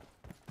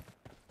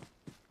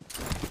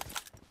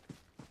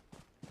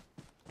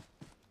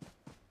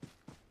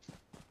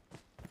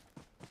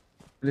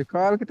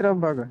 Recall की तरफ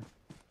भागा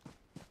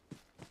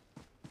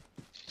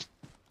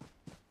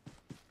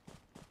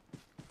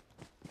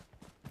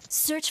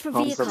Search for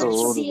हम सब vehicles.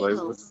 और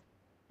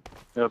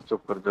भाई यार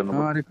चुप कर देना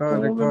हाँ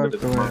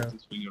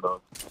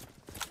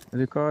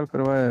रिकॉल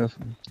करवाया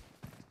उसने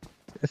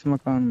इस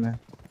मकान में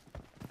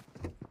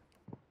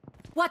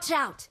Watch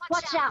out!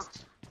 Watch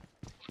out!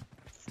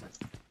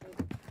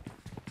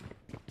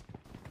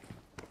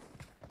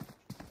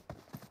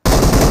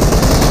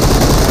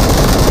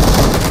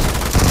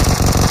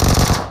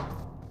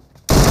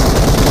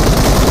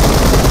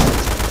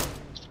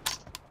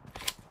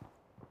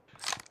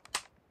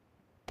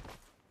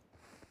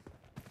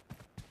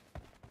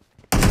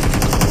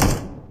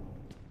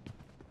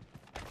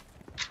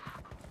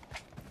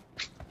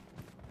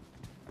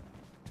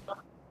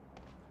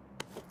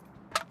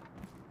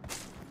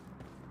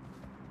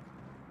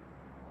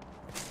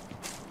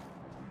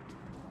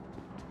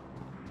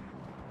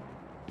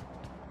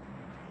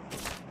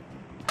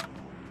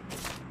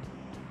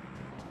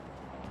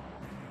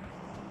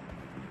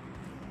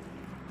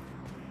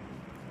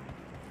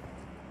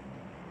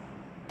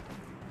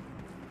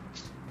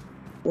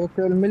 वो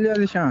केवल मिल जाए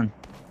निशान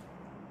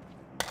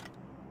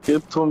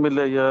कितों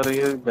मिले यार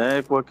ये मैं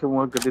एक वाक्य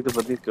वहां गड्डी ते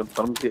बदी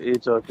कंफर्म के ए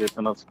जाके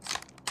इतना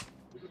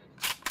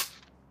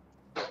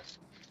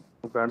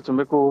बैंड से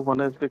मेरे को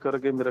मने पे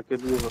करके मेरा के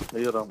लिए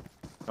नहीं आराम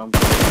काम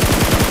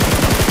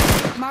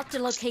Marked a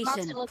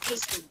location.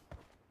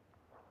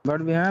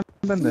 बट भी हैं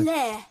बंदे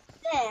There.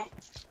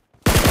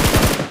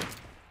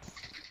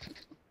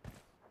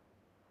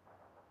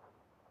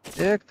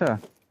 एक था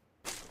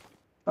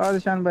और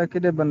निशान भाई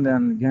कितने बंदे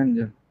हैं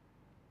घेंज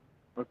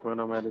कोई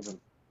ना मैं नहीं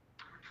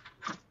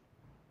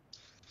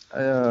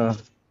आया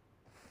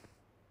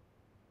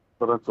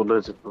पर चले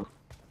चलो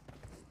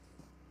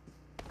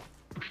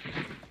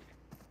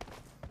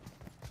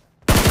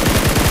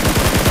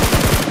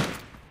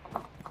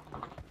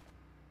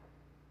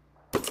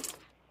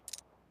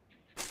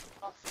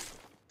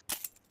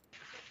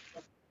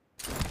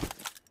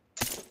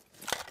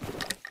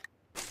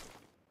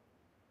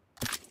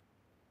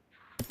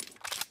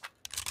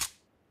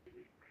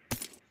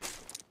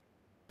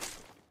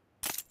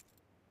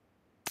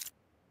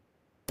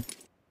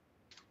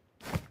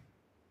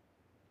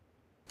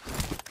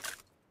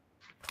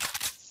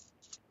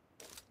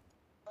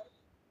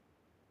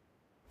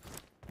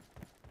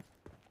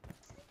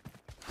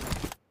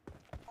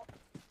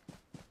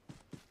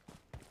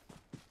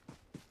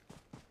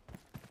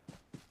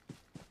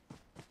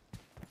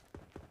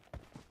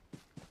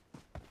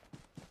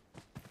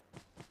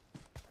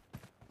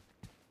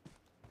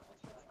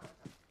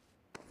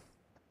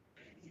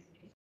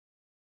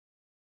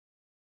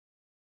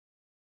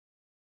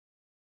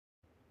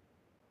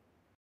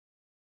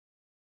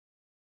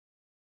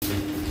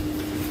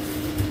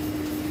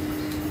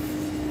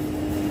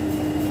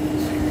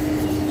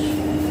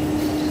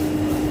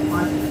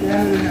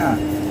Yeah.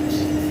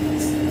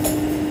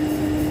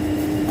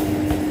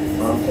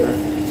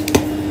 Okay.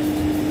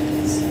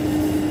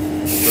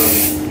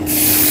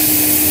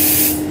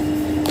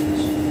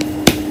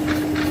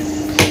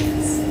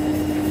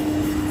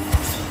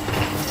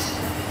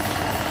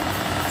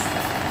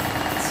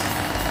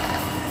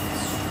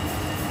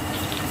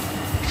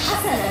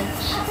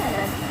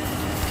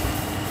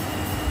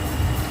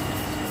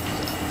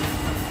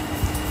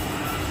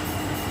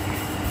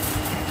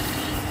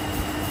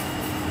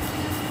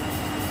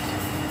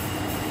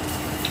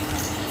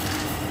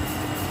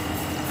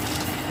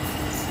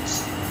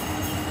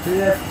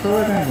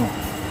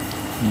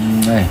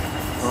 नहीं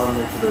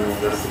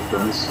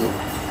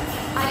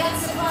I got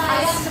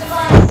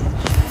supplies.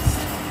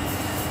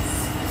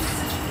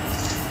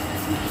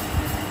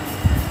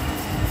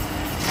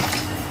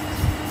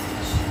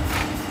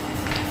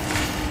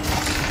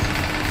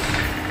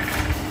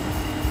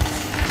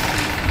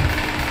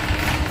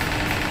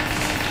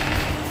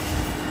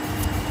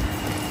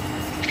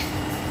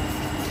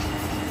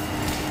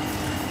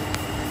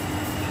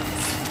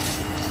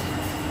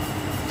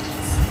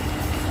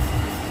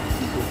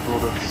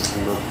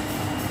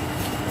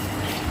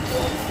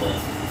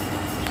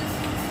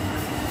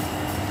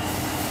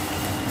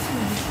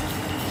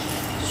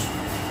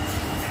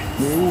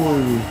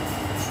 Ui,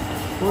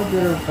 pode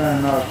ir para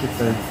nós que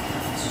tem.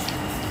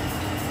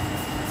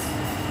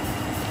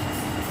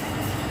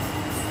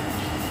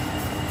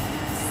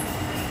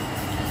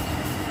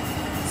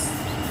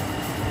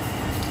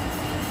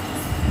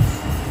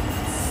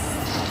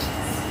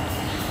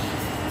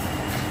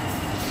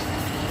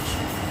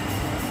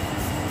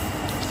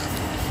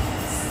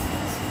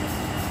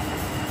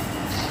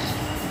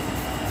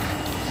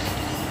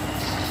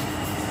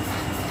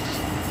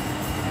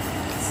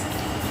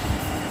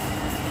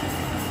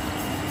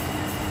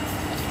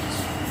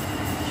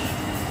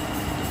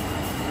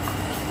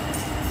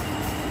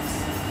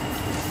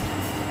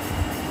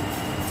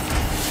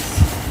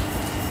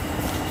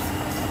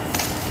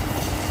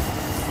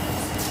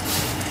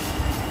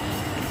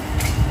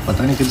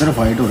 पता नहीं किधर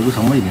फाइट हो रही है,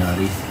 समझ नहीं आ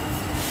रही।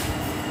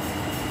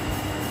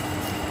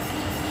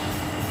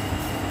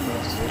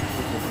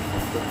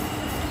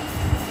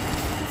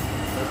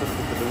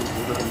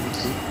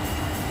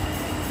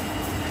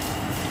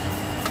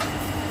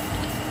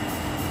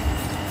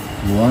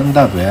 वो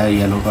आंदा पे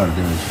येलो कर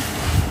दे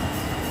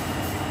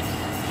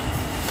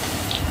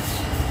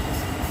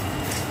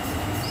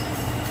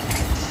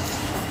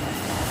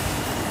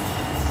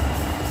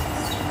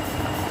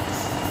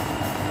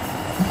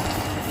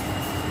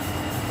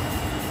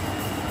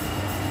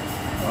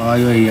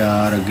आयो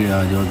यार, आगे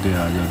आ जाओ, आगे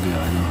आ जाओ, आगे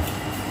आ जाओ।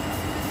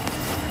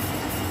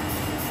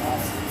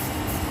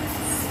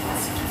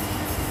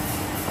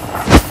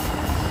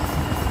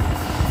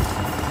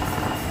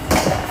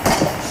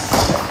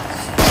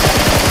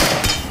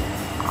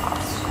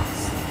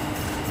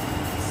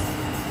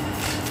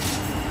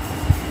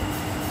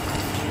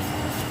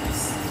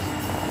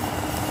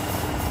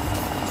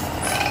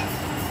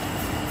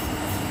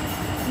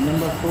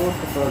 नंबर 4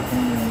 पर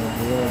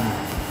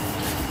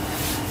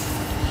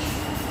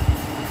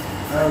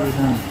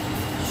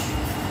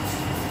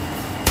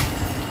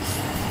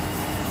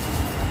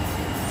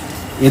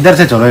इधर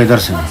से चलो, इधर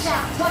से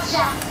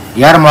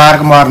यार।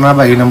 मार्क मारना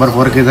भाई, नंबर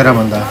 4 किधर है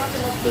बंदा?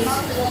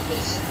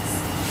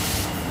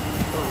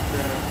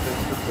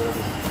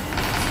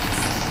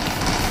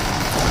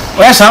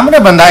 ओए सामने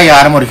बंदा है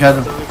यार मुर्शिद।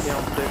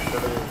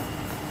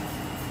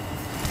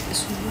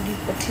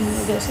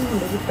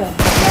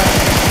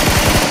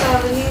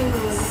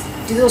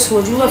 जो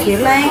सोचूंगा फिर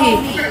लाएंगे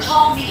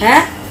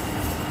हैं।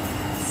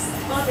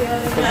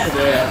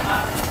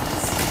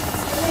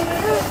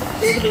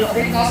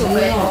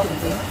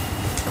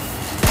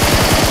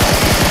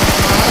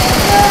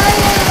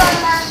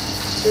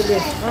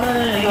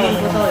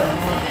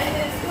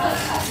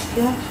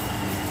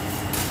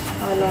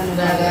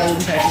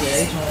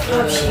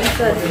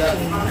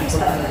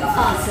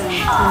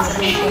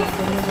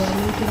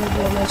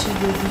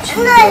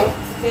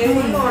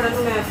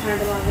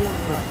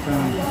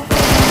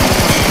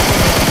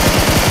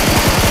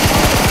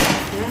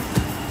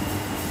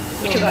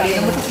 पीछे गाड़ी है,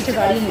 पीछे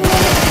गाड़ी नहीं,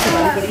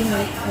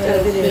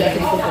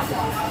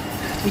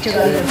 पीछे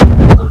गाड़ी है।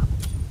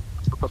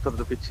 पत्थर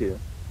के पीछे है,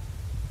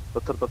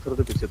 पत्थर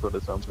के पीछे थोड़े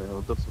सामने है,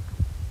 उधर से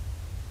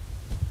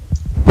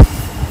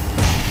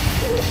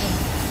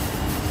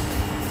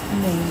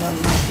नहीं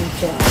मरना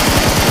पीछे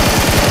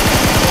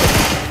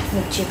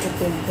नीचे के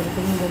पेड़ पर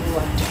भी नहीं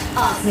हुआ।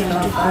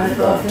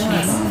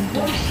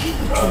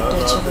 छोटा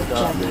सा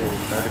बच्चा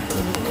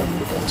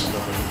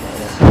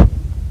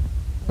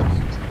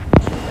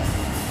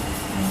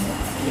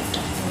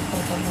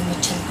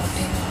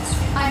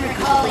I'm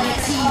recalling a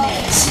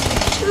teammate.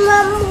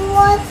 Mom,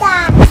 what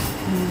that?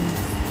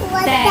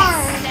 What that?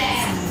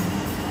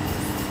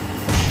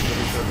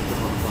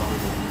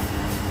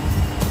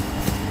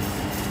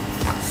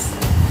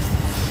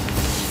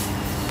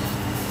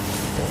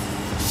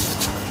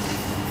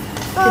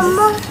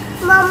 Mama,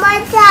 Mama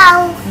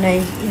जाओ।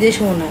 नहीं, इधर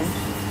सोना है।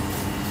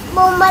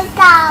 Mama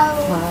जाओ।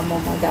 हाँ,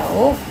 मम्मा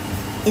जाओ।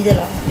 इधर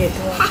आओ,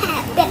 देखो।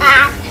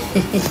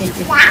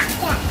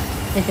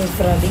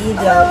 प्रवीण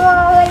जाओ।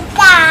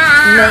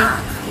 नहीं,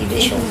 इधर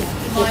सोना।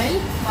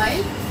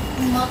 माइल,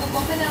 मम्मा को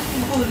कॉफी ना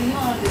बोली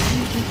और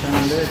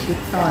चंदे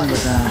कितना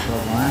बताया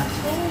पापा?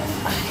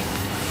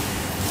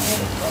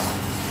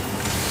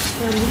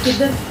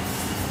 किधर?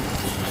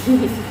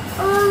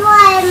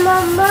 बाय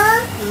मम्मा,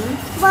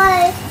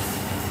 बाय।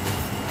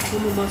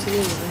 मम्मा से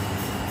नहीं होगा।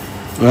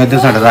 वो इधर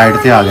साइड राइट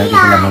से आ गया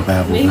कितना मैं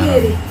पैर नहीं दे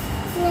रही।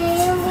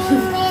 नहीं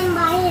मैं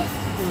बाय।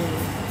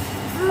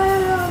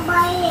 मम्मा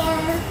बाय।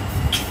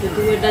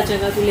 तू एडा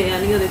जगह तू ले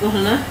आनी देखो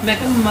है ना। मैं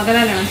कहा मम्मा का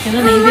लेना है ना,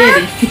 नहीं दे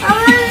रही।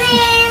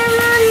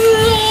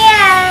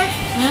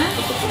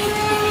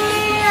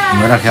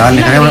 मेरा ख्याल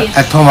नहीं करे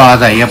इथों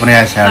आवाज आई अपने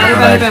इस साइड पर,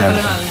 राइट साइड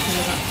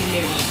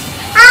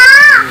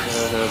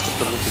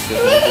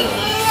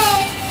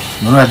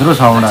दोनों इधरों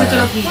साउंड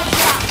आया।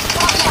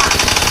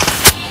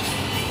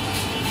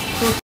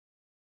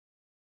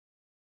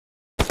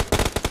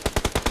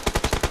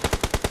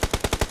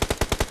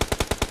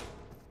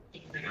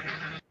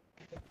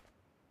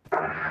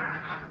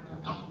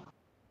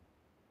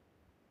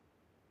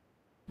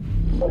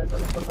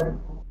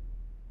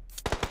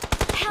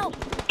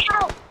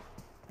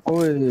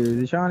 ओए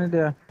निशान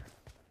इधर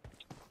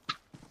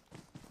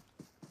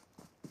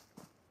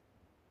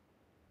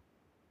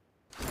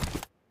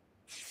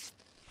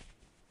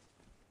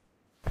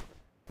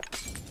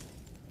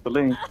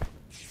चलें।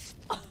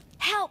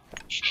 Help!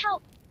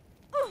 Help!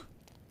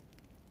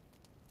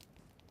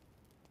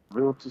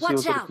 वो तुसी Watch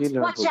उधर out! की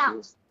लेना Watch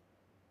out!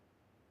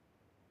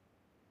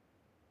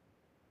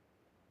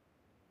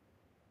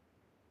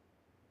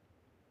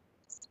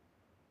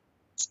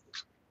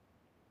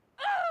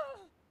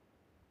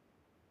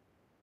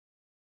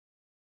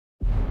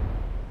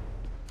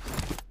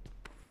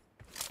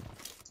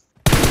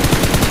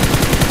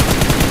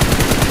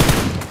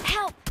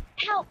 Help!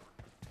 Help!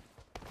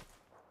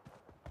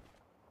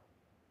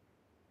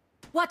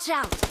 Watch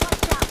out!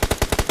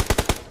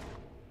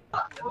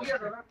 Watch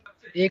out!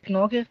 एक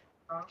नॉक है,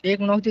 एक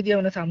नॉक दे दिया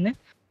मैंने सामने।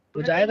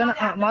 तो जाएगा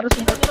ना मारो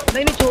सिंगल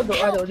नहीं नहीं छोड़ दो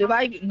आ जाओ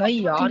रिवाइव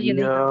नहीं यार ये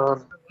नहीं यार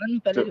वन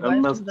पहले रिवाइव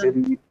एमएस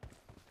तेरी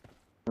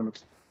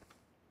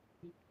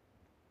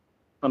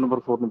नंबर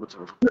 4 ਨੂੰ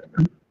ਬਚਾ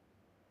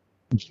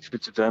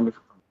ਵਿੱਚ ਟਾਈਮ ਇਹ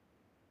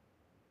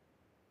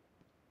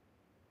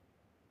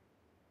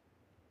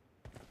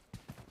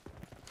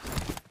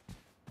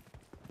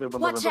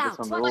ਬੰਦਾ ਬੰਦਾ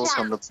ਸਾਹਮਣੇ ਉਹ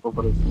ਸਾਹਮਣੇ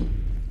ਉੱਪਰ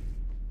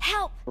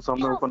Help! ਉਹ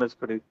ਸਾਹਮਣੇ ਉੱਪਰ ਨੇਚ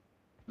ਖੜੀ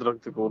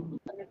ਦਰਖਤ ਦੇ ਕੋਲ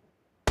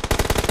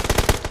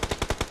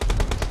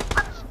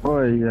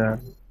ओए यार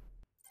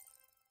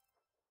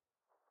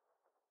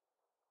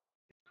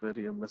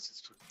very एमएस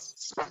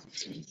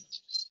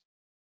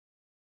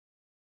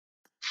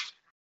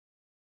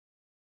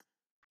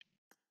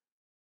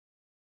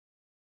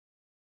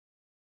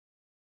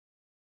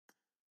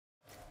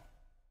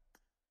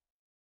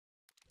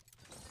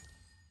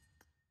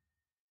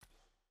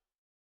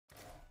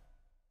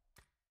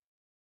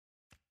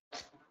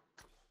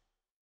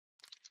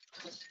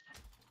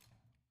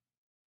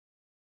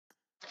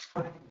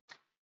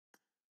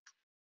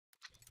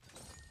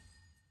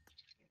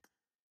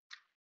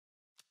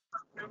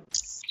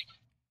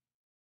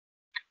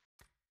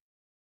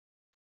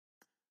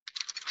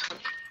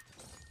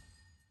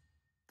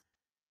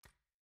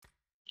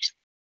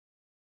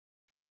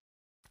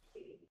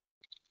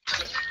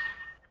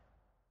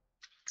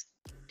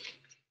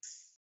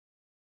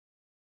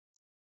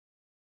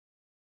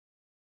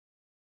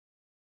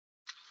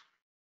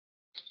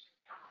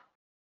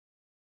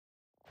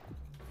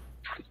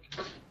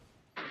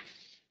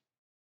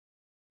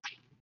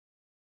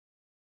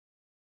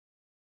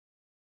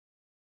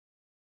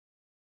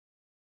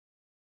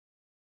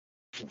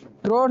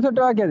थ्रोट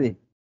सटो क्या दी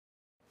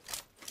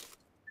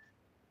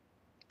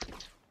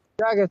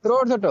क्या के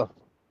थ्रोट सटो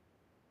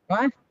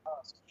हैं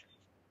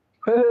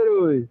फिर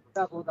ओए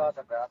क्या खुदा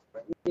था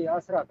ये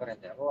आसरा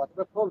करेंगे वो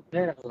तो फुल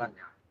भेड़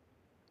लाने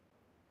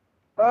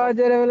आ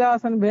जेरे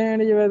विलासन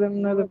भेड़ जे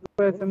तुमने तो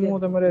पैसे मुंह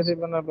तो मेरे से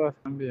बंदा पास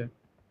भी है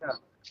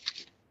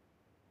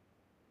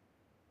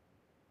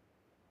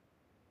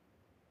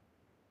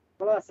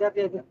बोला सेट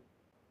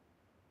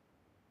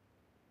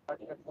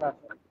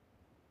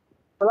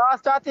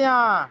क्लास चाहते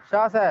हैं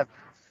शाह साहब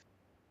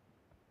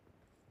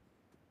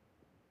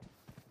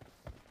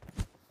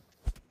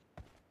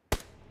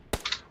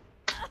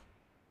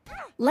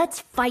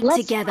Let's fight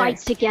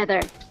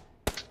together.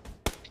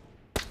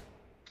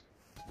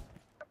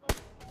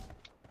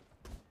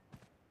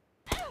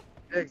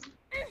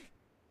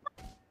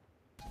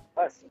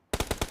 बस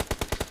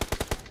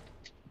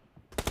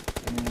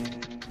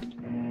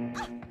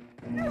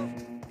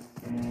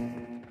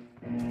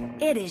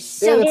It is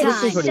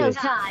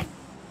showtime.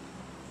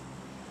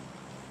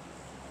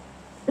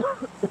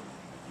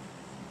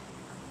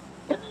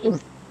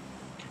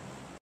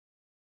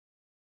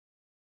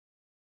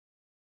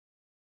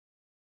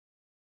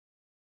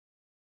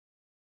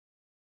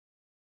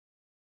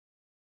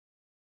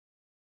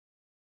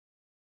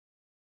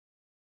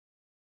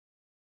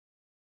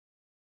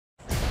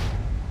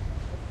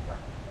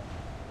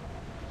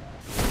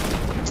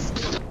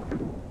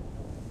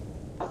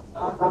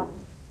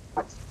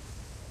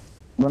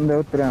 बंदे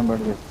उतरे हैं बढ़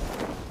गए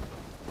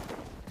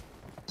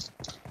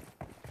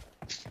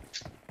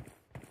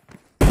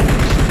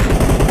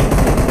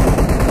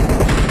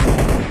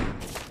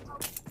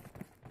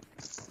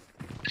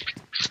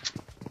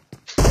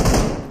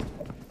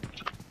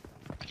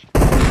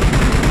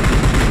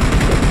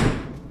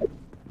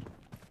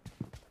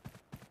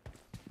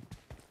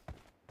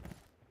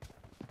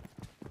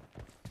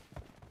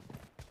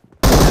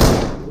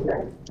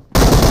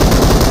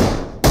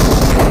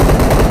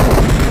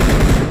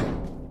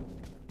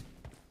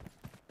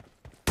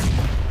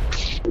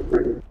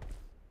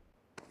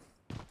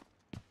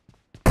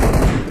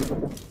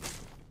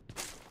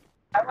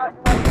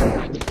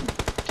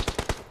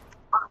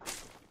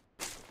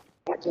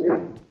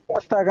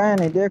पता गए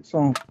नहीं देख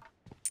सो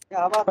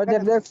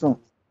फजर देख सो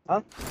हां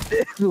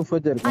देख सो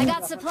फजर I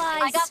got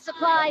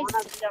supplies.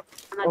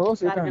 ओ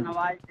सीधन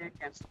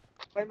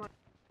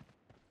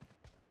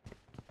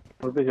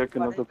ਉਹਦੇ ਜਾ ਕੇ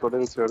ਨਾ ਤਾਂ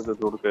ਥੋੜੇ ਸਾਈਡ ਤੇ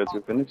ਦੌੜ ਕੇ ਸੀ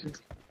ਫਿਨਿਸ਼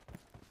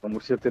ਉਹ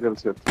ਮੁਰਸ਼ੇ ਤੇਰੇ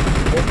ਸਾਈਡ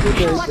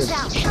Watch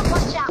out.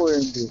 कोई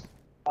नहीं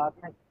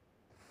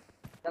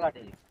चला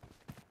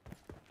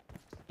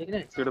ठीक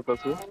है ਕਿਹੜੇ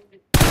ਪਾਸੇ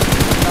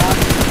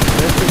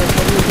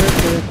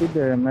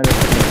सीधे मेरे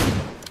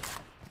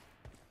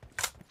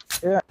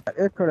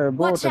एक खड़े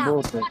बहुत है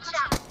बहुत है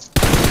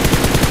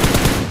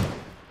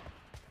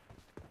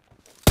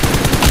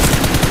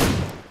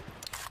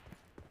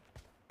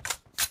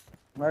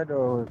मैं तो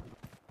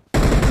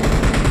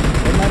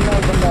मैंने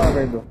बंदा आ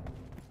गई दो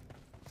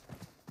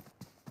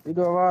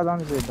इधर आवाज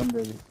आने से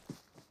बंदे की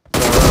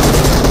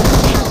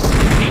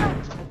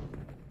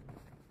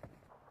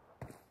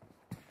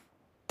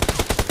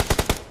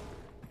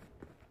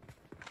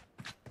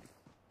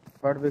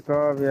पढ़ भी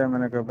कहा भी है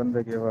मैंने कहा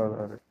बंदे की आवाज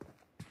आ रही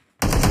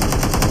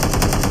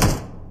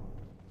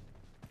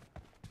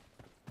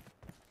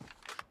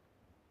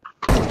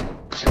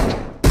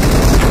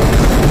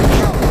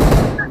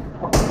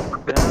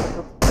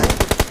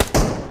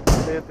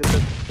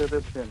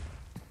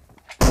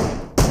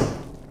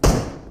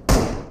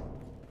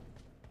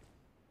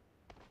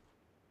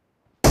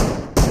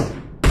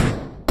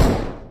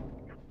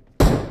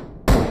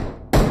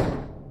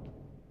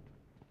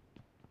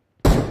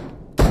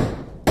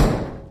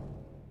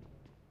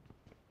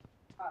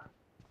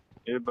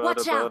ये बार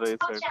बार इस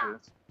साइड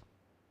पे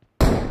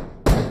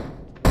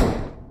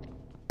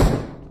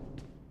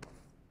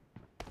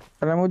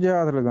अरे मुझे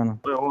हाथ लगाना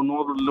वो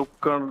नूर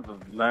लुकन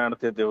लैंड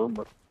ते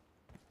देव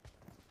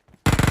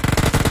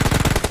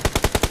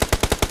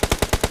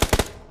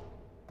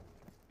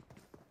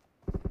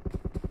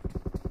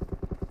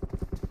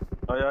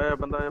आया आया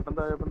बंदा आया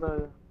बंदा आया बंदा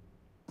आया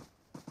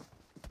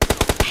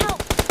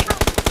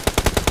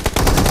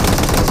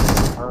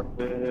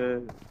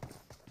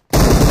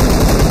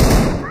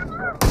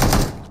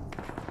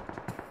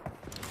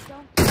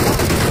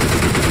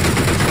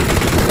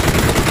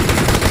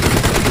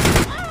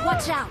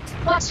Watch out!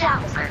 Watch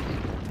out!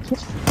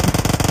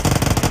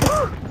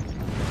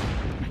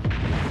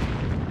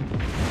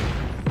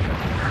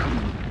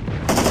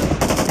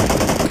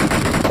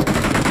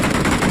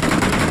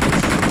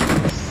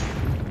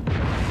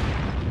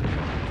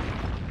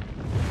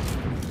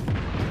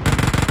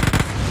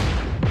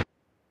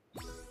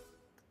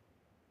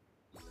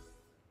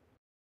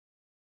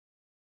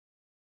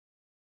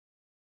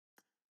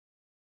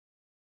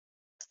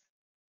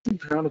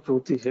 भैन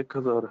चौथी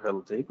 1000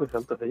 हेल्थ है कोई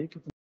हेल्थ है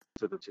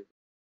कितने बचे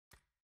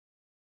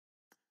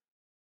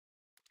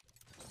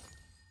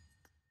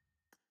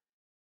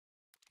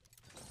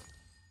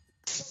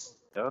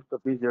यार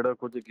कभी जड़ा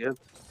कुछ गया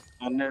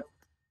अन्य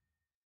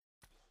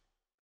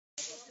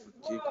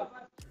ठीक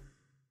है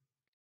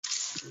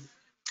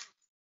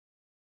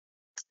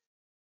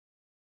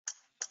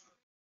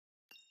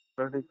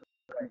रेडी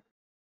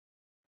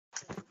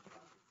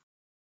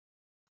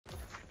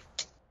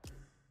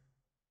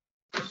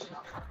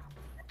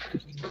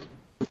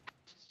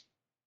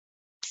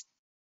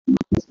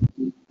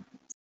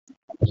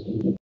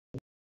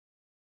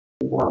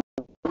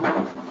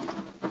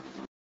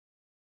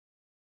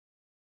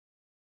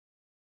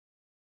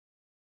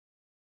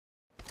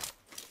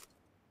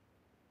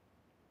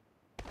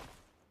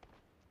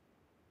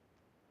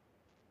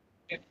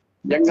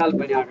जंगल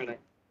बना खड़े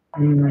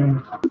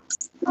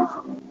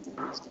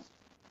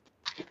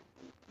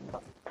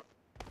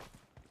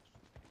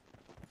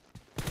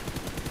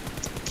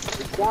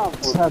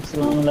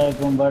अस्सलाम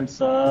वालेकुम बट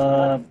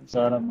साहब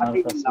सारा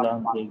माल का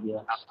सलाम दे गया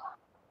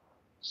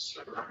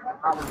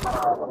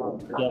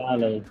क्या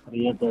हाल है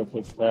ये तो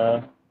फिक्र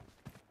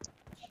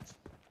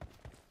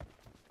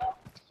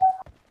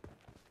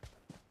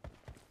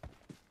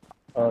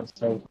और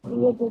सब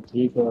ये तो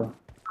ठीक है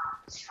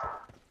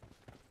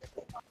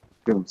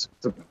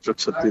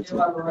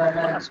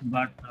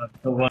बट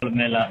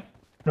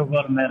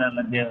टुगल मेरा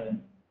लगे हुए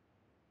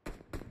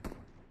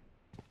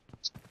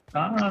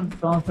हाँ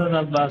तो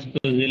बस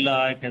तो जिला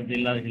है कि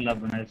जिला जिला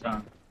बने सा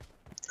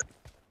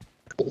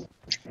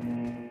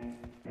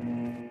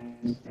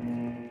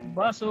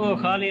बस वो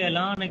खाली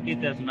ऐलान की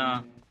ना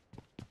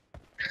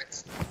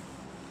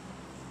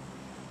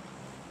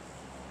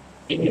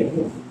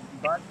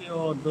बाकी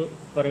वो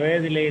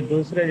परवेज ले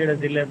दूसरे जेडे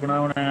जिले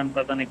बनाने हैं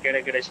पता नहीं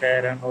केड़े केड़े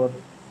शहर हैं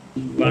और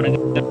बन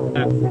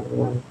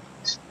गए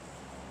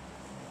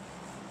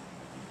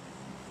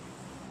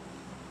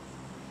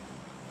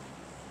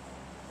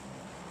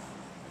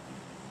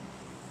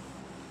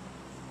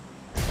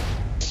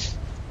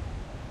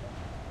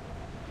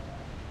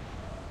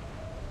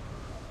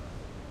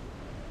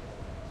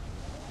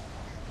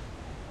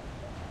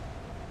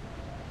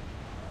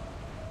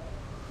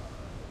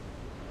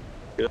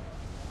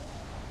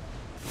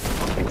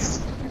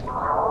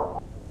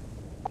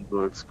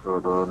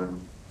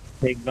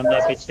एक बंदा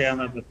पीछे है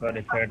मैं तो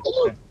सारे साइड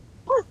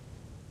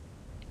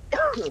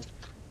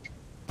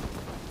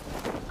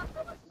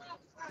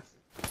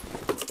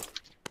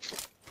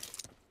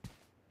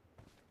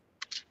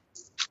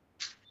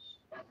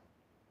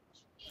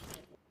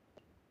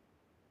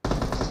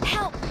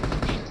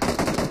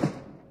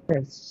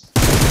पे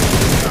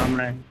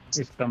सामने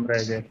इस कमरे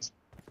के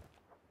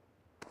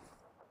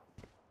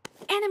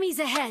Enemies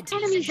ahead!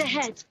 Enemies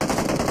ahead!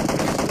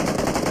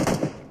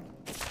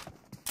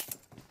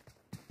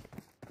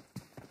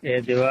 ये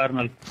दीवार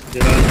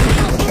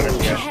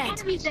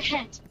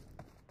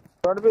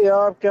बट भी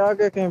आप क्या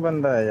आगे कहीं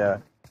बंदा है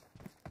यार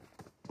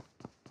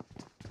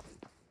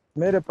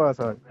मेरे पास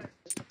आ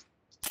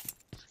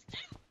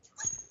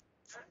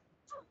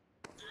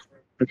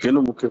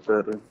किलो मुख्य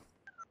पैर है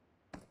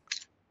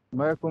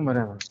मैं को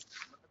मरे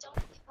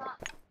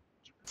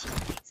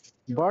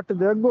बट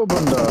देखो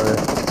बंदा है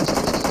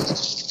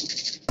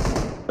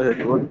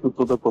अरे वो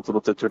तो पत्थर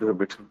पे चढ़ के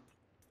बैठे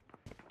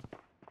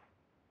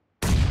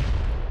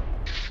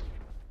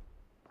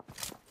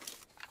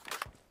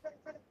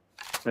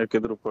एक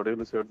इधर पड़े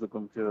वाली साइड से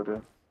घूम के आ रहा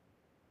है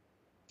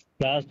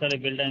लास्ट वाली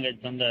बिल्डिंग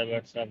एक बंदा है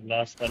बट सब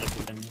लास्ट वाली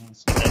बिल्डिंग में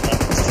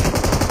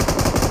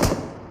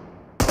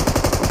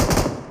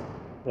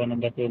वो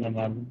नंबर 2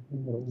 नंबर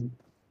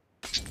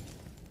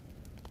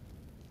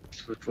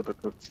छोटा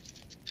कर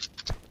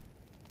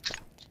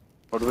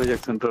और वो एक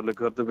सेंट्रल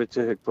घर ਦੇ ਵਿੱਚ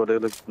ਇੱਕ ਪੜੇ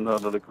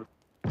ਨਾਲ ਲਿਖ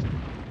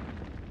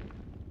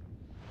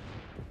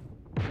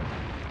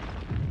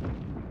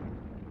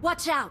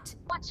Watch out!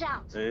 Watch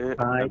out!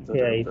 Hi.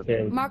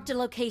 Marked a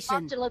location.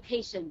 Marked a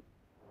location.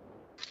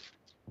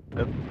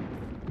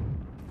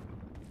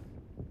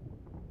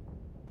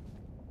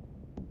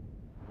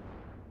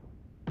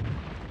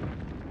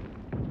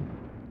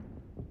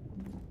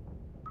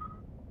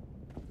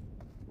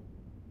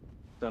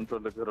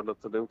 Central घर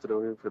थले उतरे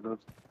हुए फिर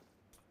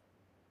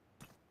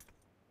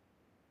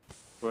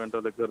पॉइंट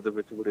वाले घर दे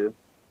विच बड़े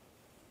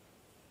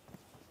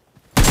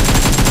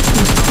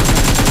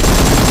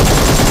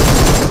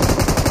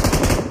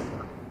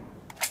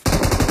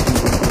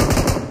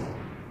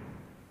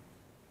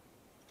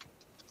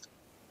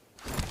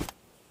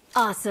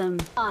Awesome.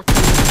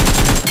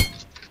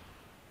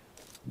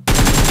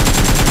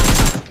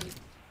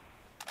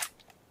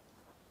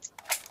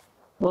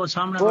 वो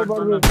सामने वो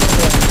बंदा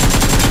बंदा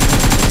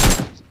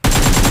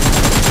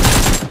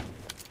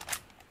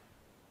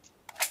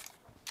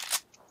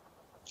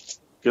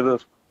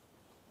किधर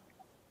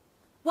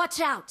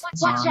Watch out.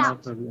 Watch हाँ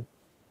out.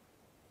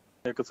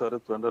 एक सारे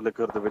पॉइंट वाले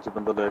घर दे विच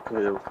बंदा लेके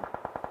आया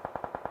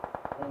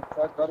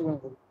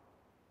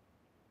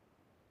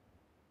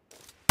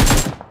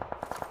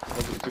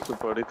पीछे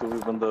पहाड़ी तो भी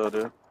बंदा आ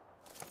रहा है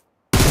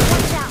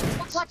Watch out.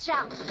 Watch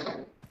out.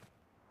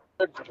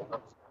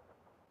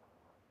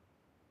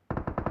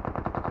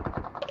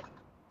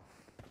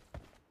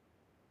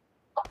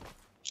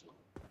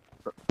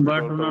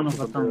 But उन्होंने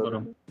खत्म करो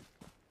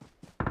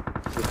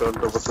निकाल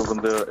तो बच्चे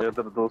बंदे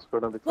इधर दो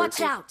स्क्वाडां दिखाई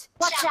Watch out.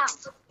 Watch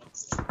out.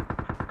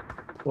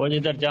 वो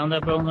जिधर जांदा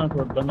पे उन्होंने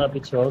तो बंदा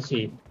पीछे हो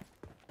सी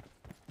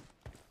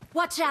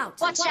Watch out.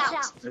 Watch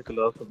out. एक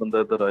लास्ट बंदा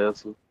इधर आया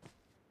सी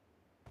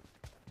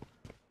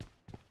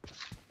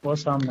वो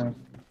सामने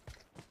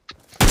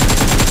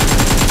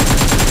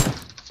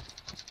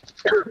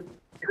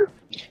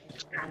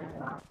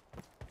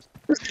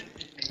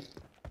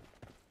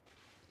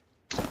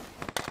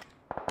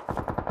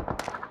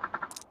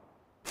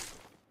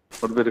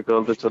और मेरे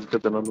काल से चल के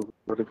तना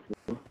बड़े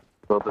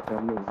ज्यादा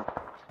टाइम नहीं हुआ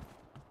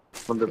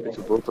बंदे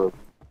पीछे बहुत आ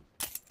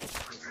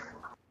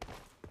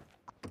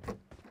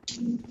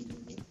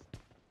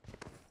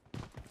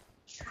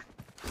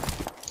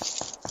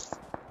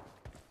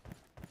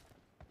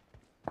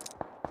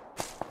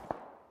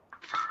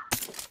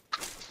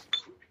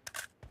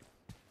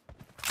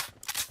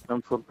हम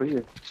फुल पे ही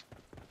है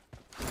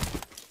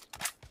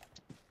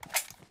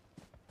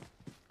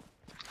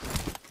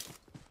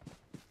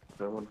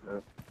सेवन है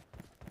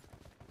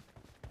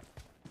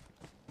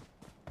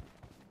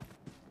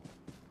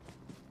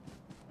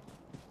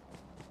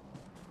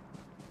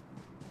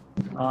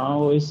हाँ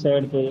वो इस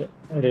साइड पे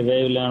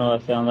रिवाइव लेने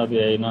वास्ते आंदा भी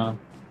है ना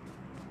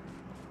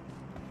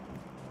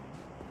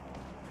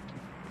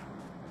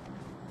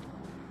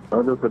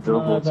आजो फिर जो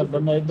बोल अगर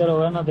बंदा इधर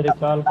हुआ ना तो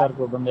रिकॉल कर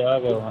को बंदे आ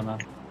गए हुआ ना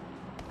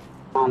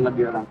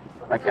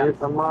ये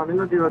सम्मान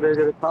नहीं दी वदे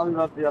जे साल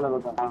रात वाला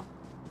बता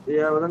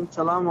ये वदन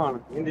सलामान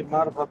इंदी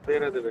मार पर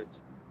तेरे दे विच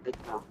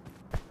अच्छा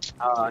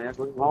हां या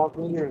कोई मौत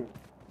नहीं है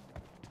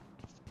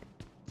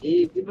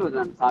ये कितो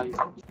जान सावी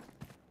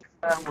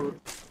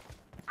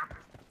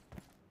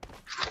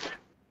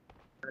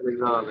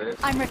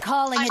I'm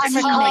recalling a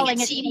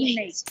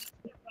teammate.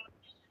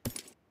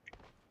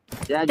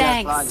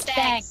 Thanks.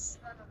 Thanks.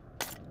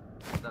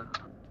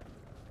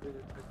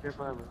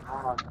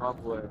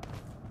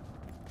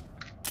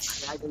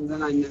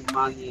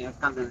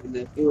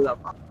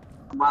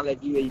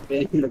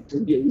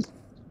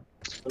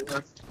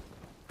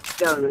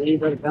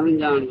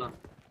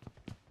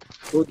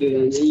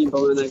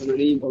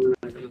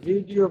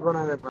 Video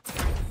बनाने पर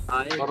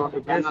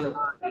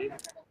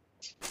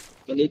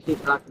गलीची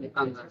ट्रक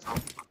निकाल रहा हूँ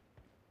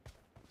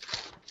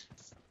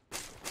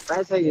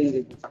पैसे गिन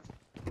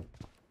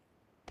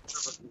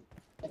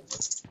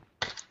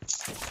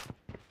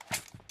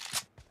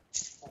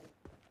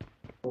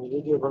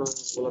वीडियो बनाने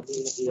बोला भी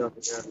नहीं आता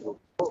यार लोग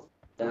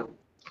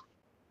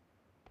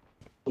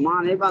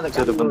सामान एक बात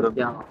कर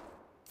क्या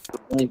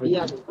नहीं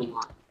पिया तो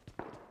सामान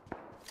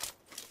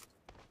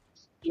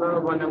चलो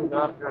बने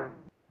घर का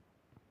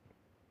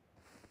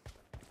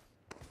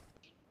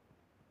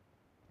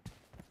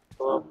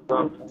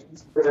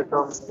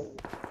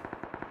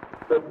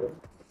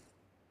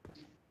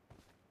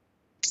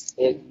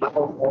एक बात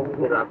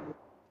मेरा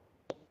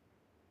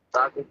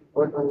ताकि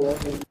कोई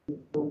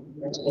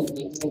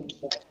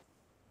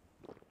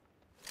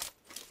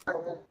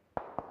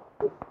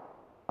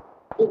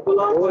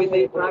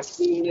नहीं ट्रैक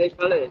नहीं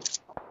खड़े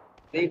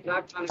नहीं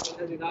ट्रैक का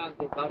निकलने दिखा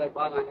से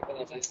 12:30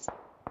 निकला टाइम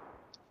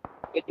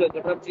इतो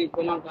जटपी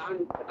कोना कान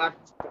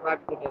ट्रैक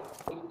को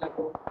देखने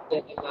को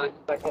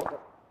बैठे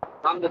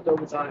काम तो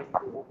बता रहे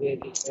ये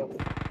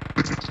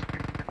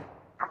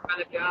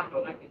पहले क्या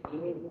होना कि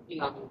रुकी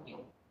ना होती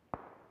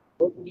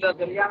वो पूरा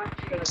दरिया में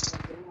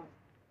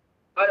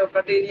अरे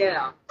कटी नहीं है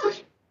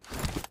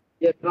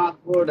ये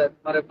ट्रांसपोर्ट है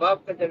हमारे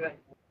बाप का जगह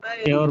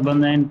ये और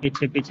बंदा इन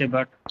पीछे पीछे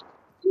बट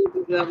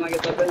यार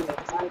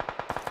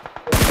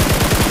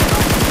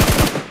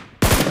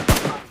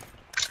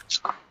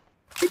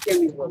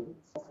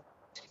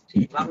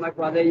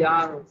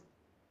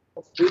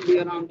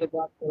आराम से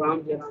बात करो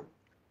आराम से आराम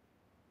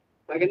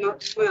लेकिन ना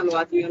मैं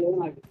अलवाती में लोग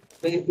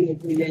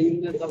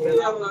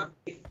ना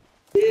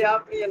ये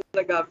आप ये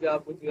लगा पे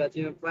आप कुछ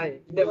अच्छी में पाए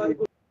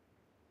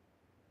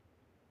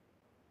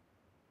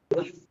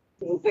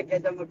उसे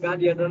कहता मैं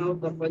गाड़ी हटाना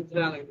तो पंचर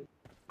लगे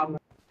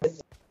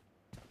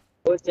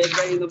वो चेक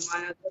करी तो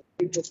माया तो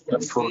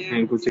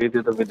F14 को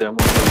चाहिए तो भी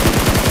demo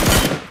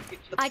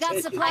I got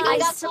supplies. I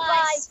got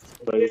supplies.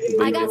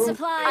 I got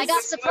supplies. I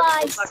got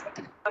supplies.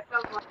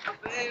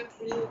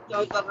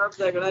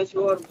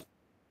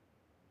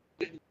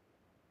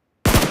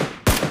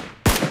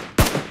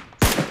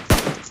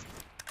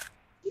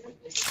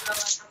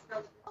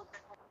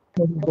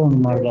 कौन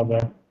मार रहा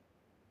है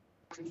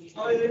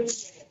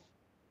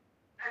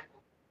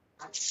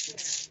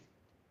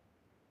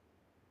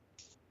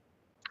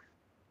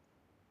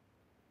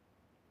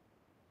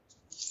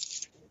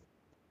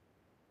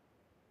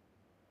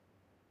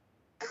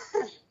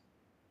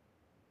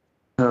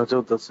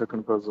जो 10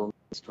 सेकंड का जोन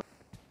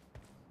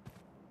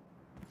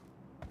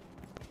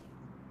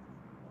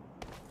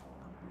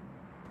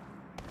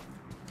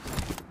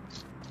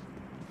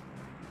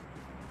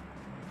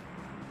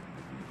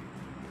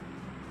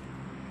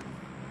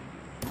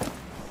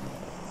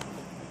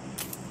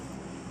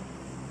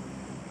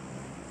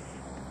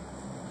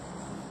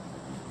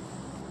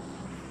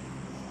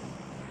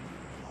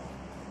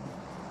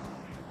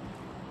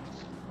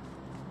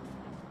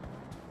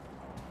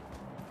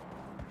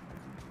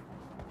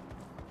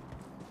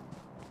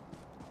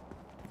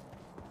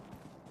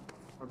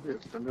अभी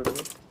स्टैंडर्ड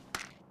है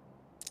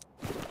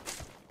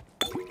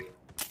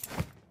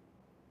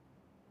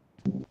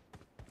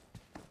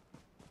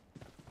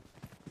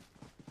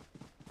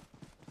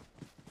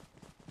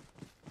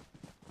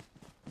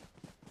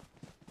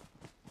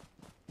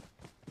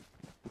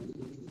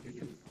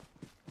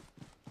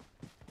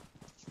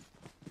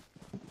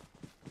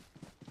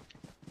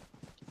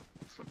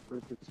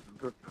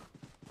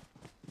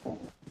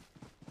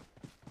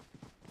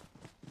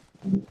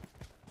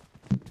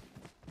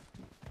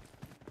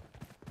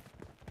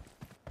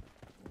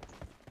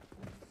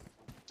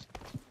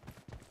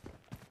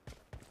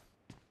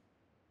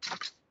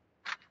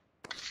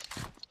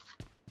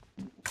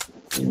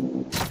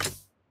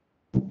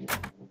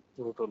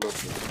टोटल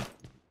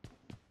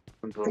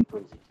कंट्रोल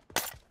कर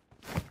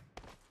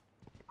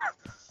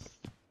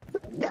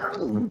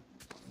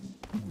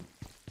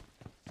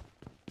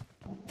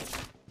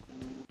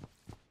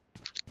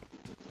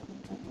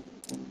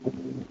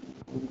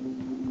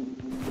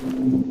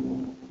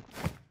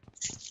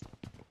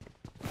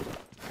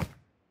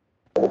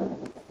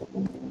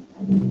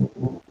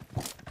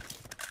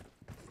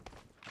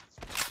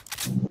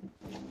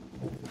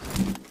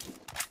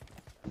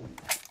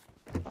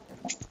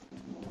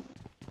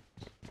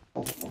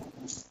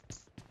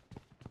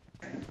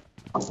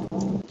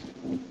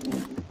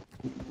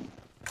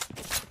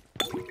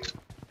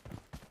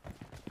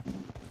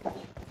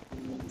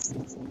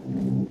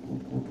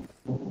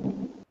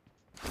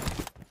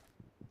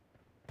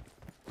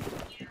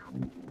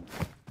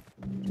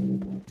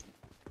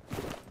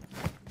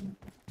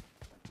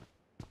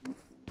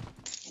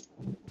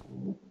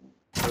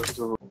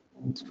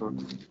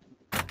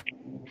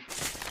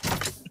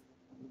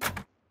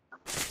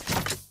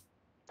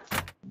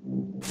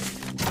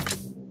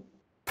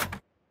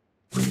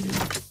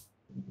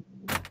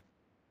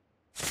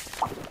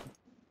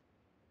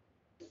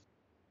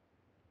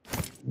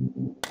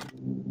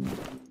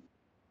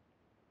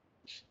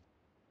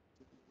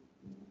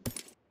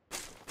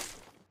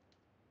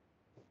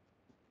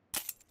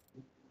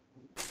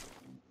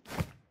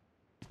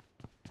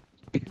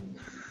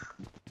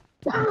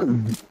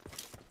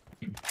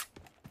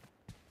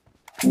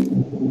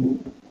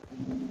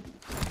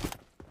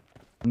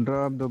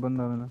ड्रॉप दो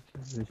बंदा मेरा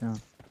निशान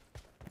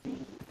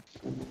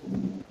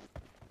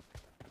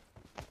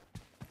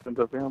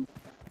सेंटर पे हम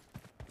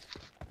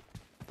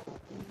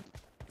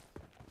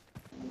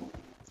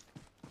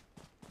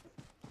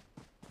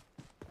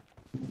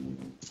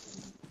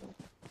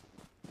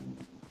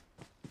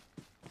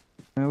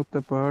मैं उत्ते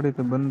पहाड़ी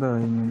ते बंदा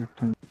है मैं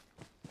बैठा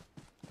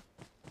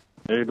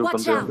ए दो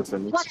Watch बंदे out.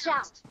 हैं Watch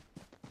out.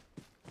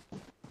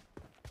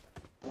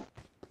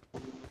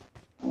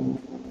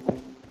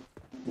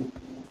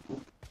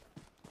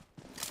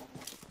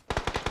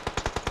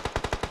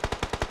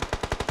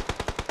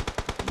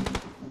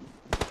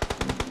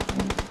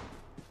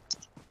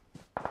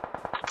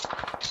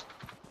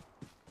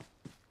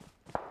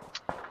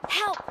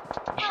 Help.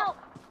 Help.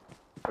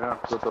 या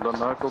तो चलो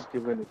ना को कि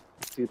मैंने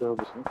सीधा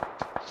उसमें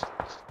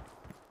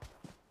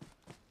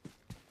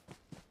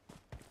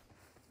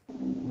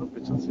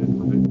पीछे से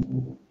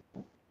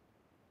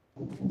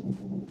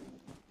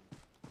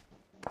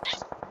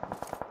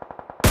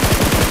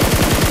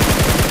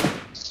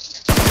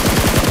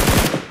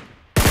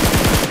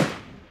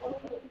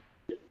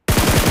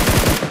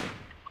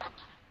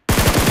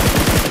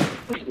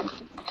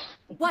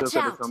Watch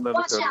out.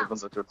 Watch out.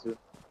 बंदा चढ़ते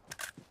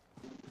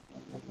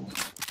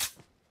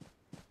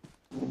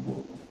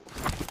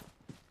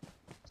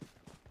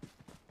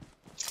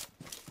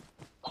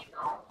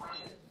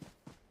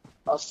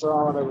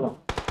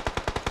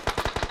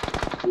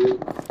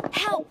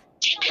Help.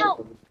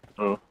 Help.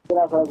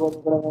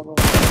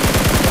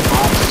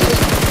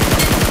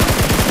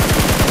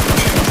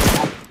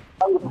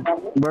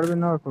 बढ़ भी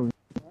ना हो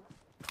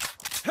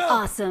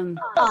Awesome.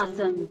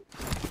 Awesome.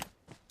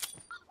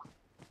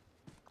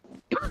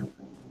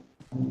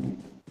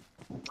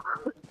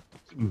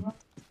 और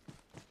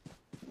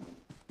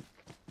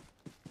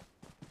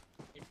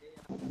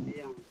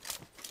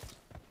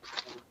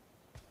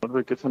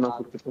किथे ना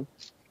किथे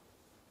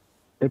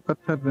ए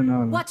पत्थर पे ना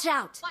Watch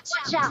out! Watch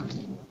out!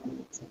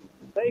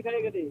 सही खड़े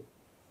कर दी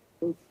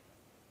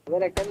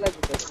मेरा कर लग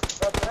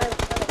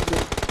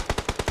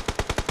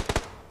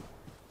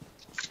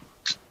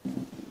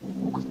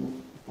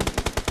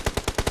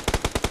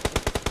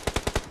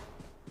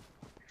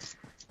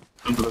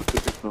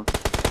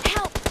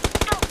Help!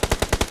 Help!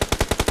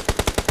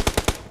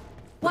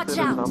 Watch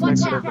out!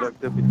 Watch out!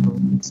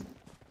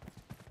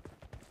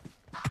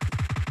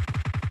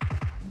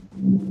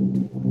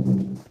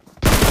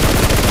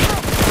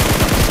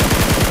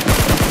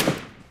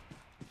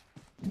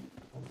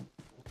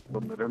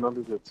 मेरे नाल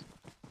ही जच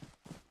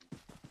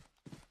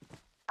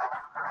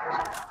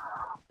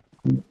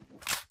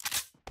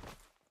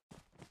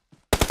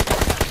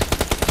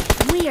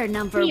We are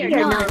number one.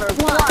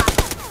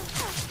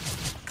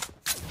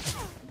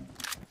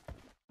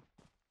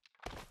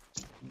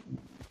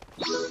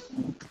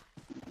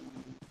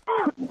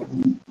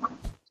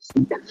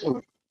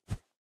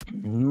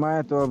 मैं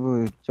तो अब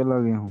चला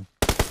गया हूँ।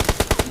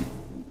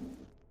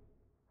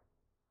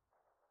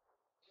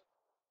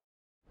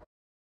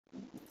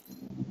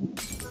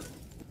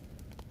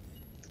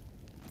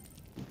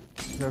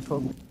 बैठो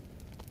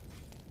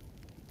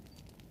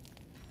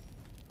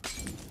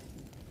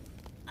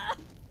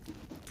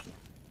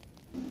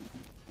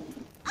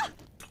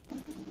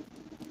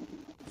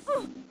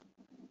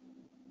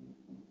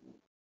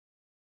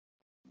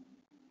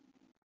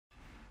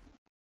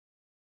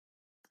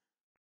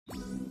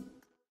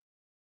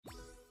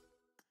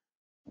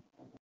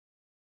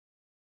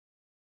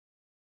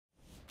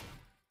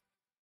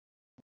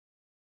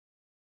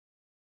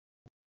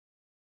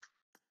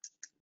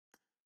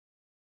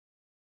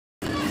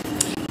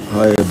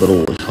हाय ब्रो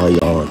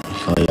शायान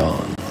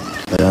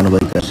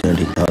भाई कैसे हैं?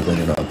 ठीक ठाक है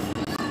जनाब।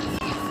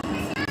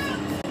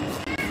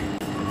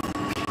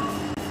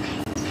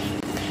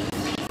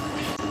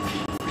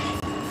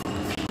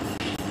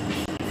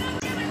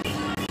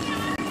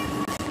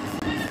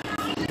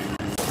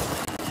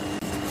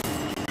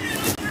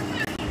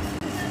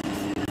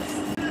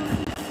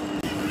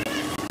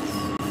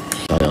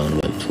 शायान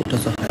भाई छोटा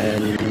सा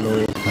हेलो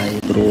हाय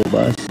ब्रो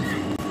बस।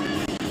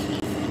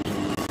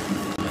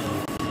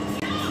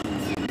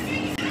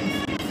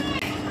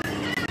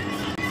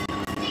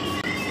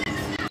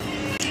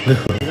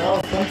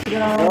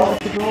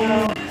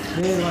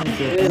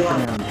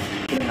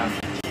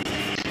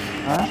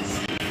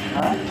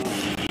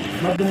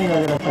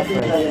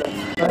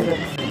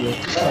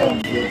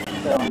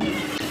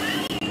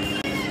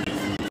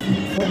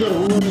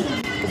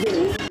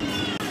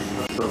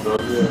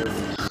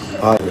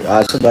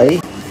 आसिफ भाई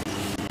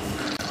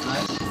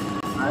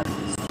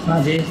हाँ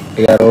जी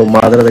यार वो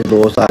मादर एक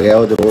दोस्त आ गया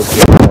वो जो रोज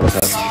किया था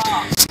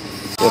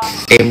वो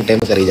टेम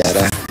करी जा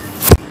रहा है।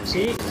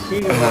 ठीक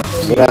हाँ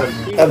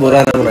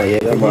बुरा ना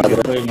बनाइएगा मादर।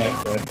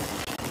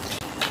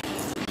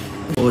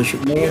 बहुत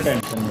शुक्रिया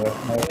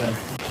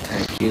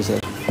थैंक यू सर।